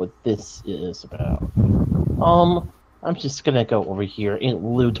inkling of what this is about. I'm just gonna go over here and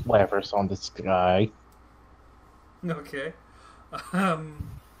loot whatever's on this guy. Okay. Gonna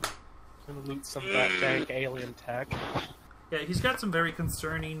loot some of that dank alien tech. Yeah, he's got some very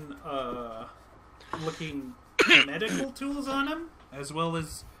concerning looking medical tools on him, as well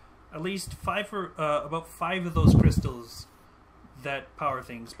as at least about five of those crystals that power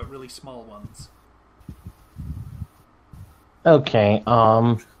things, but really small ones. Okay,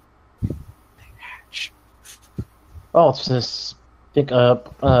 I'll just pick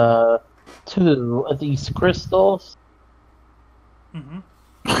up, 2 of these crystals. Mm-hmm.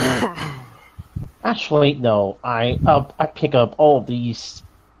 Actually, no, I pick up all of these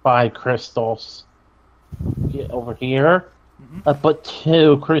 5 crystals. Get over here. Mhm. I put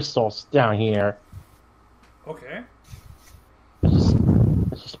 2 crystals down here. Okay. Let's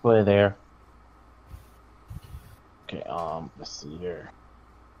just put it there. Okay, let's see here.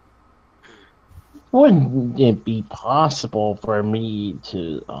 Wouldn't it be possible for me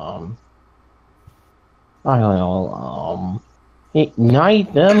to, I don't know,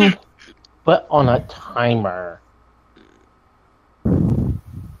 ignite them, but on a timer?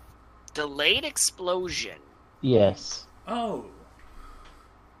 Delayed explosion. Yes. Oh.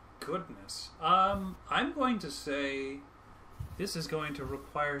 Goodness. I'm going to say this is going to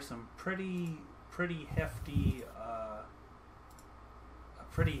require some pretty hefty, a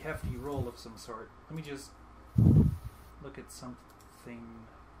pretty hefty roll of some sort. Let me just look at something.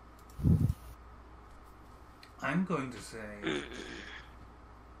 I'm going to say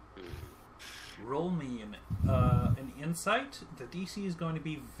Roll me an insight. The DC is going to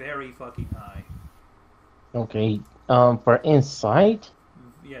be very fucking high. Okay. For insight.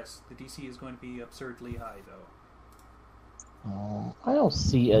 Yes, the DC is going to be absurdly high, though. I don't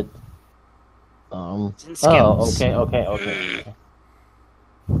see it. It's in skills. Okay. Okay.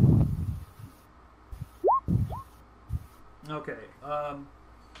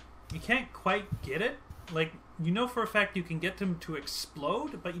 You can't quite get it. Like, you know for a fact you can get them to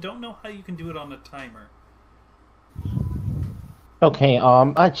explode, but you don't know how you can do it on a timer. Okay,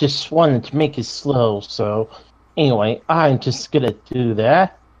 I just wanted to make it slow, so anyway, I'm just gonna do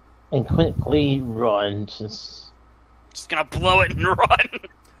that and quickly run. Just gonna blow it and run.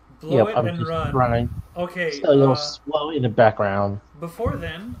 Blow it I'm and just run. running. Okay. So you'll slow in the background. Before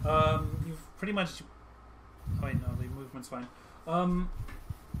then, you've pretty much. Oh wait, no, the movement's fine.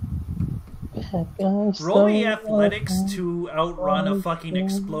 Roll me athletics to outrun a fucking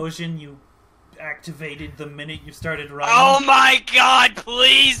explosion you activated the minute you started running. Oh my god,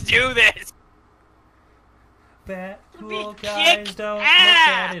 please do this! Bad cool Be guys kicked don't look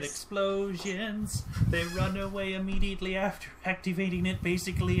ass! at explosions. They run away immediately after activating it,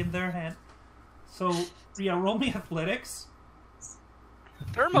 basically in their hand. So, yeah, roll me athletics.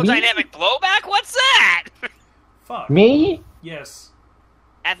 Thermodynamic blowback? What's that? Fuck. Me? Yes.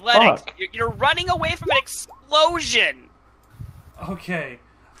 Athletics. Fuck. You're running away from an explosion. Okay.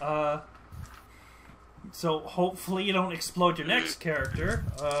 So hopefully you don't explode your next character.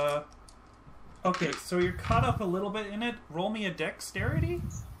 Okay, so you're caught up a little bit in it. Roll me a dexterity.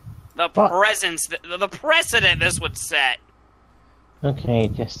 The Fuck. presence, the precedent this would set. Okay,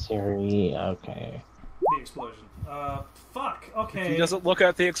 dexterity. Okay. The explosion. Fuck. Okay. If he doesn't look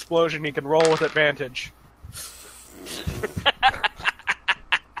at the explosion, he can roll with advantage.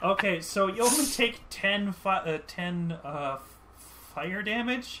 Okay, so you only take 10 fire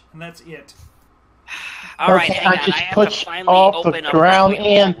damage, and that's it. Alright, Okay, hang on. I just I have push to finally off the open a ground foil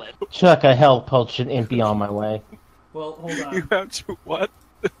and wallet. chuck a health potion and be on my way. Well, hold You on. have to what?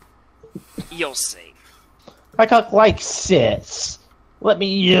 You'll see. I got like 6. Let me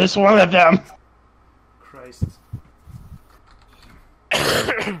use one of them. Christ.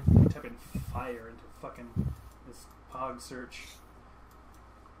 Typing fire into fucking this Pog search.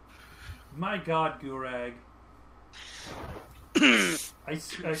 My god, Gurag. I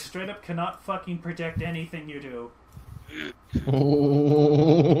straight up cannot fucking predict anything you do.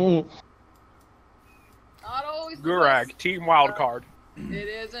 Not always the Gurag, best. Team Wildcard. It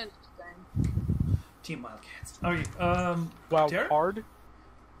is interesting. Team Wildcats. Okay, Derek? Wildcard?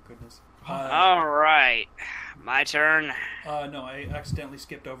 Goodness. Alright. My turn. No, I accidentally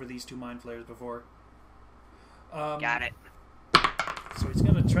skipped over these 2 mind flayers before. Got it. So he's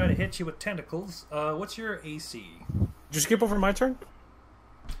gonna try to hit you with tentacles. What's your AC? Did you skip over my turn?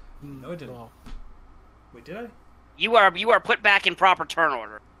 No, I didn't. Oh. Wait, did I? You are put back in proper turn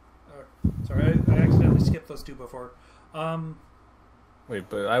order. Sorry, I accidentally skipped those 2 before. Wait,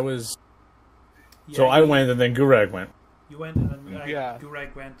 but I was... Yeah, So I went and then Gurag went. You went, and then Yeah.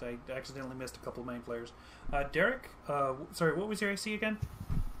 Gurag went. I accidentally missed a couple of main players. Derek, sorry, what was your AC again?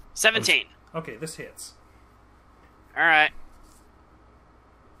 17. Okay, this hits. Alright.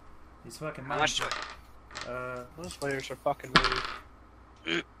 He's fucking How much do Those players are fucking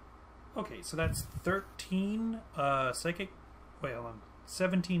rude. Okay, so that's 13 psychic... Wait, hold on.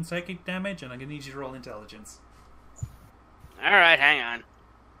 17 psychic damage, and I'm gonna need you to roll intelligence. Alright, hang on.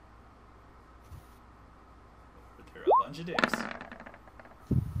 They're a bunch of dicks.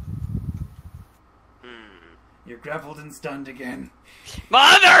 You're grappled and stunned again.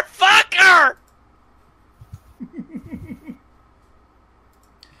 Motherfucker!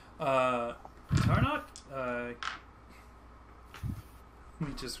 Tarnok, let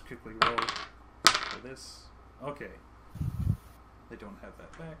me just quickly roll for this. Okay. They don't have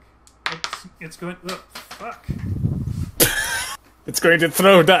that back. It's going... fuck. It's going to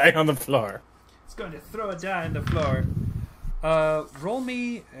throw die on the floor. It's going to throw a die on the floor. Roll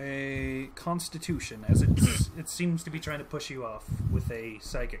me a Constitution, as it seems to be trying to push you off with a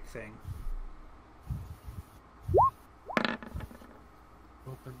psychic thing.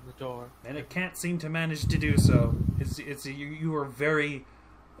 Open the door. And it can't seem to manage to do so. You are very,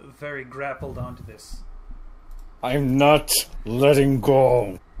 very grappled onto this. I'm not letting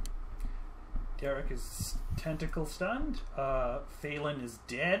go. Derek is tentacle stunned. Phelan is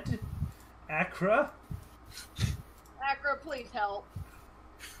dead. Akra. Acra, please help.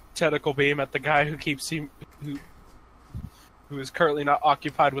 Tentacle beam at the guy who keeps who is currently not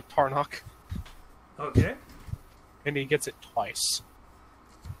occupied with Tarnok, Okay. and he gets it twice.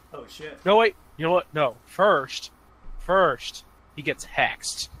 Oh shit. No, wait. You know what? No. First, he gets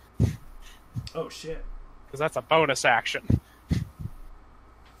hexed. Oh shit! Because that's a bonus action.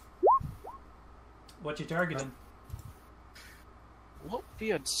 What you targeting? Won't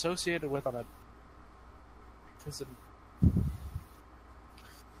be associated with on a prison.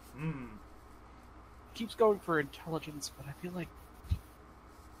 Keeps going for intelligence, but I feel like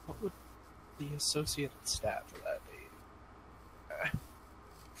what would the associated stat for that be?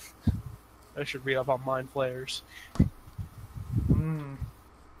 I should read up on mind flayers.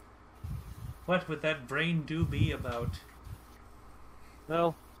 What would that brain do be about?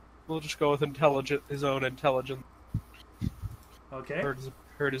 Well, we'll just go with his own intelligence. Okay.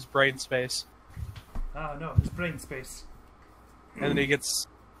 Hurt his brain space. Ah, no, his brain space. And then he gets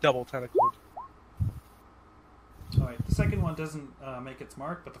double tentacled. Alright, the second one doesn't make its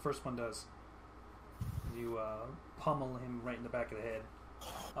mark, but the first one does. You pummel him right in the back of the head.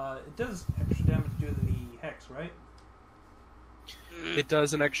 It does extra damage due to the hex, right? It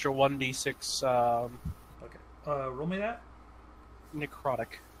does an extra 1d6 Okay. Roll me that.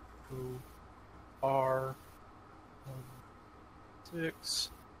 necrotic. Who are 6.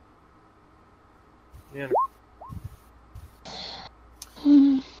 Yeah.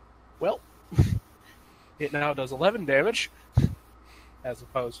 Well, it now does 11 damage, as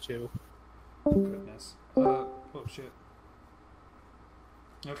opposed to. Goodness. Oh shit.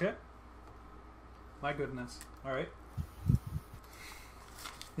 Okay. My goodness. Alright.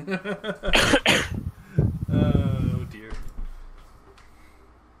 Oh dear.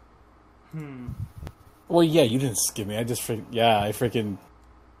 Well, yeah, you didn't skip me. I just I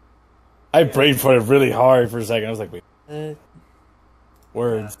brain farted really hard for a second. I was like, wait.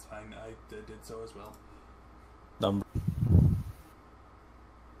 Words. That's fine. I did so as well. Number.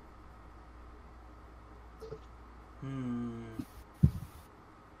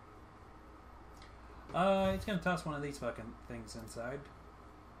 It's gonna toss one of these fucking things inside.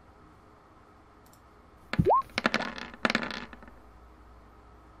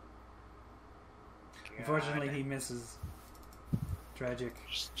 Unfortunately, he misses. Tragic.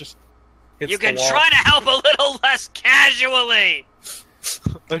 Just hits You the can wall. try to help a little less casually.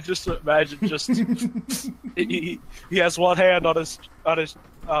 I just imagine he has one hand on his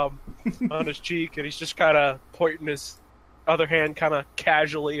cheek, and he's just kind of pointing his other hand kind of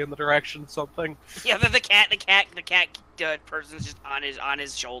casually in the direction of something. Yeah, the cat person's just on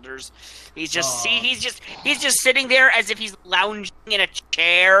his shoulders. He's just he's just sitting there as if he's lounging in a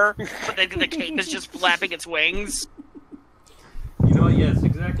chair, but the cape is just flapping its wings. You know what? Yes,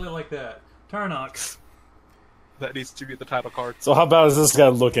 exactly like that. Tarnox. That needs to be the title card. So how bad is this guy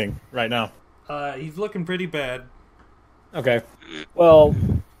looking right now? He's looking pretty bad. Okay. Well,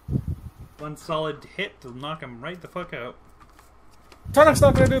 One solid hit to knock him right the fuck out. Tarnok's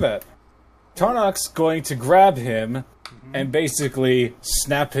not going to do that. Tarnok's going to grab him and basically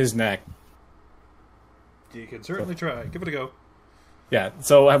snap his neck. You can certainly try. Give it a go. Yeah,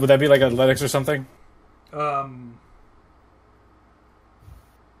 so would that be like athletics or something? Or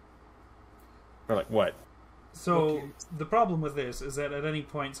like what? So, the problem with this is that at any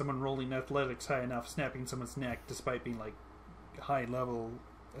point someone rolling athletics high enough, snapping someone's neck, despite being like high level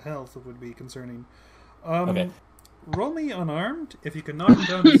health, would be concerning. Okay. Roll me unarmed. If you can knock him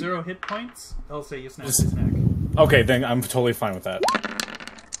down to 0 hit points, I'll say you snap his neck. Okay, then I'm totally fine with that.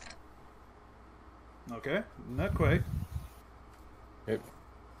 Okay, not quite. Okay.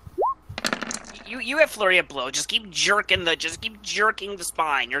 You have flurry of blow. Just keep jerking the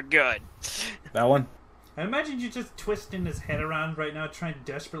spine. You're good. That one? I imagine you just twisting his head around right now, trying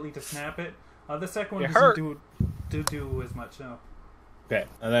desperately to snap it. The second one It doesn't hurt. do as much, no. Okay,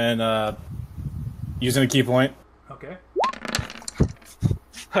 and then using a key point. Okay.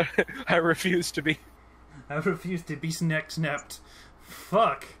 I refuse to be. I refuse to be neck snapped.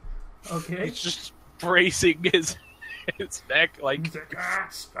 Fuck. Okay. He's just bracing his neck like. He's like, ah,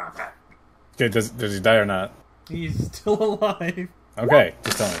 stop it. Okay, does he die or not? He's still alive. Okay,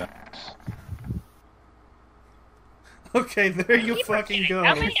 just tell me that. Okay, there you fucking go.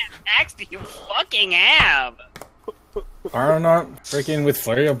 How many attacks do you fucking have? I'm not freaking with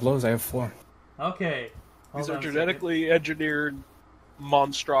flurry of blows. I have 4. Okay. These Hold are on a second. genetically engineered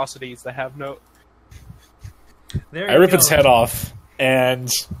monstrosities that have no. There I you rip go. its head off, and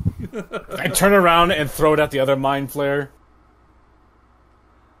I turn around and throw it at the other mind flayer.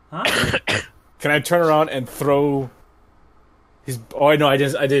 Huh? Can I turn around and throw his? Oh no, I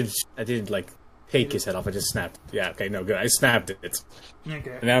didn't like take his head off. I just snapped. Yeah, okay, no good. I snapped it,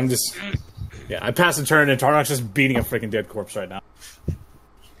 Okay. and I'm just I pass the turn, and Tarnok's just beating a freaking dead corpse right now.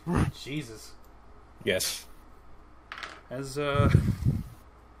 Jesus. Yes.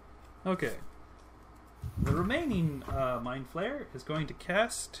 Okay. The remaining Mind Flayer is going to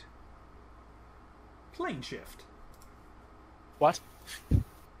cast plane shift. What?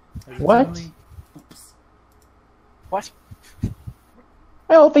 As What? Oops. What?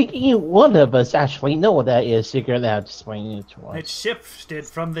 I don't think either one of us actually know what that is. You're gonna have to explain it to It us. shifted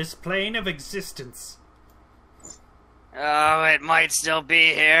from this plane of existence. Oh, it might still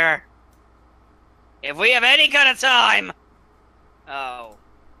be here. If we have any kind of time. Oh.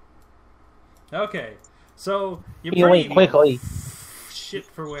 Okay, so you're You pretty wait quickly. shit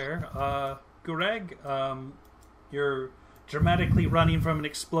for wear. Gureg, you're dramatically running from an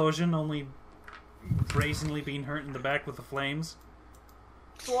explosion, only brazenly being hurt in the back with the flames.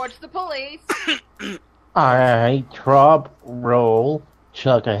 Towards the police. I drop, roll,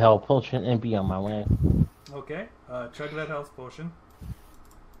 chug a health potion, and be on my way. Okay, chug that health potion.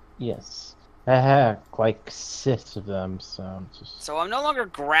 Yes. I have like 6 of them, so I'm just. So I'm no longer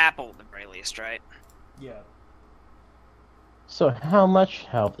grappled, at the very least, right? Yeah, So how much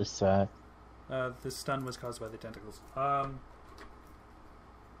health is that? the stun was caused by the tentacles.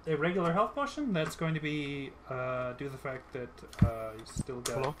 A regular health potion, that's going to be, due to the fact that you still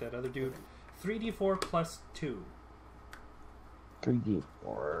got Hello? that other dude, 3d4 plus 2.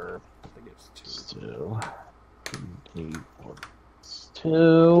 3d4 I think it's 2. 2. 3d4 plus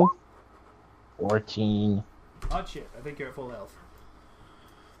 2. 14. Oh shit, I think you're at full health.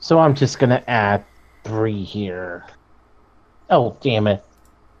 So I'm just gonna add 3 here. Oh, damn it.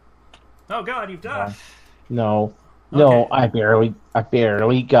 Oh god, you've died! No. No, Okay. I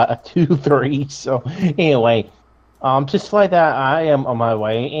barely got a 2-3, so anyway. Just like that, I am on my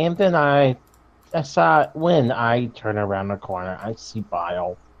way, and then I saw when I turn around the corner, I see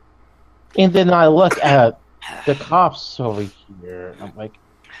Bile. And then I look at the cops over here, I'm like,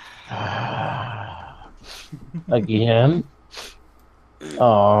 again?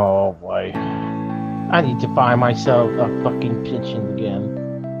 Oh boy. I need to find myself a fucking pigeon again.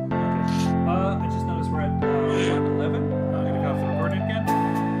 I just noticed we're at 111. I'm gonna go off the recording again.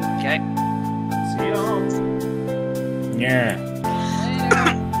 Okay. See y'all. Yeah.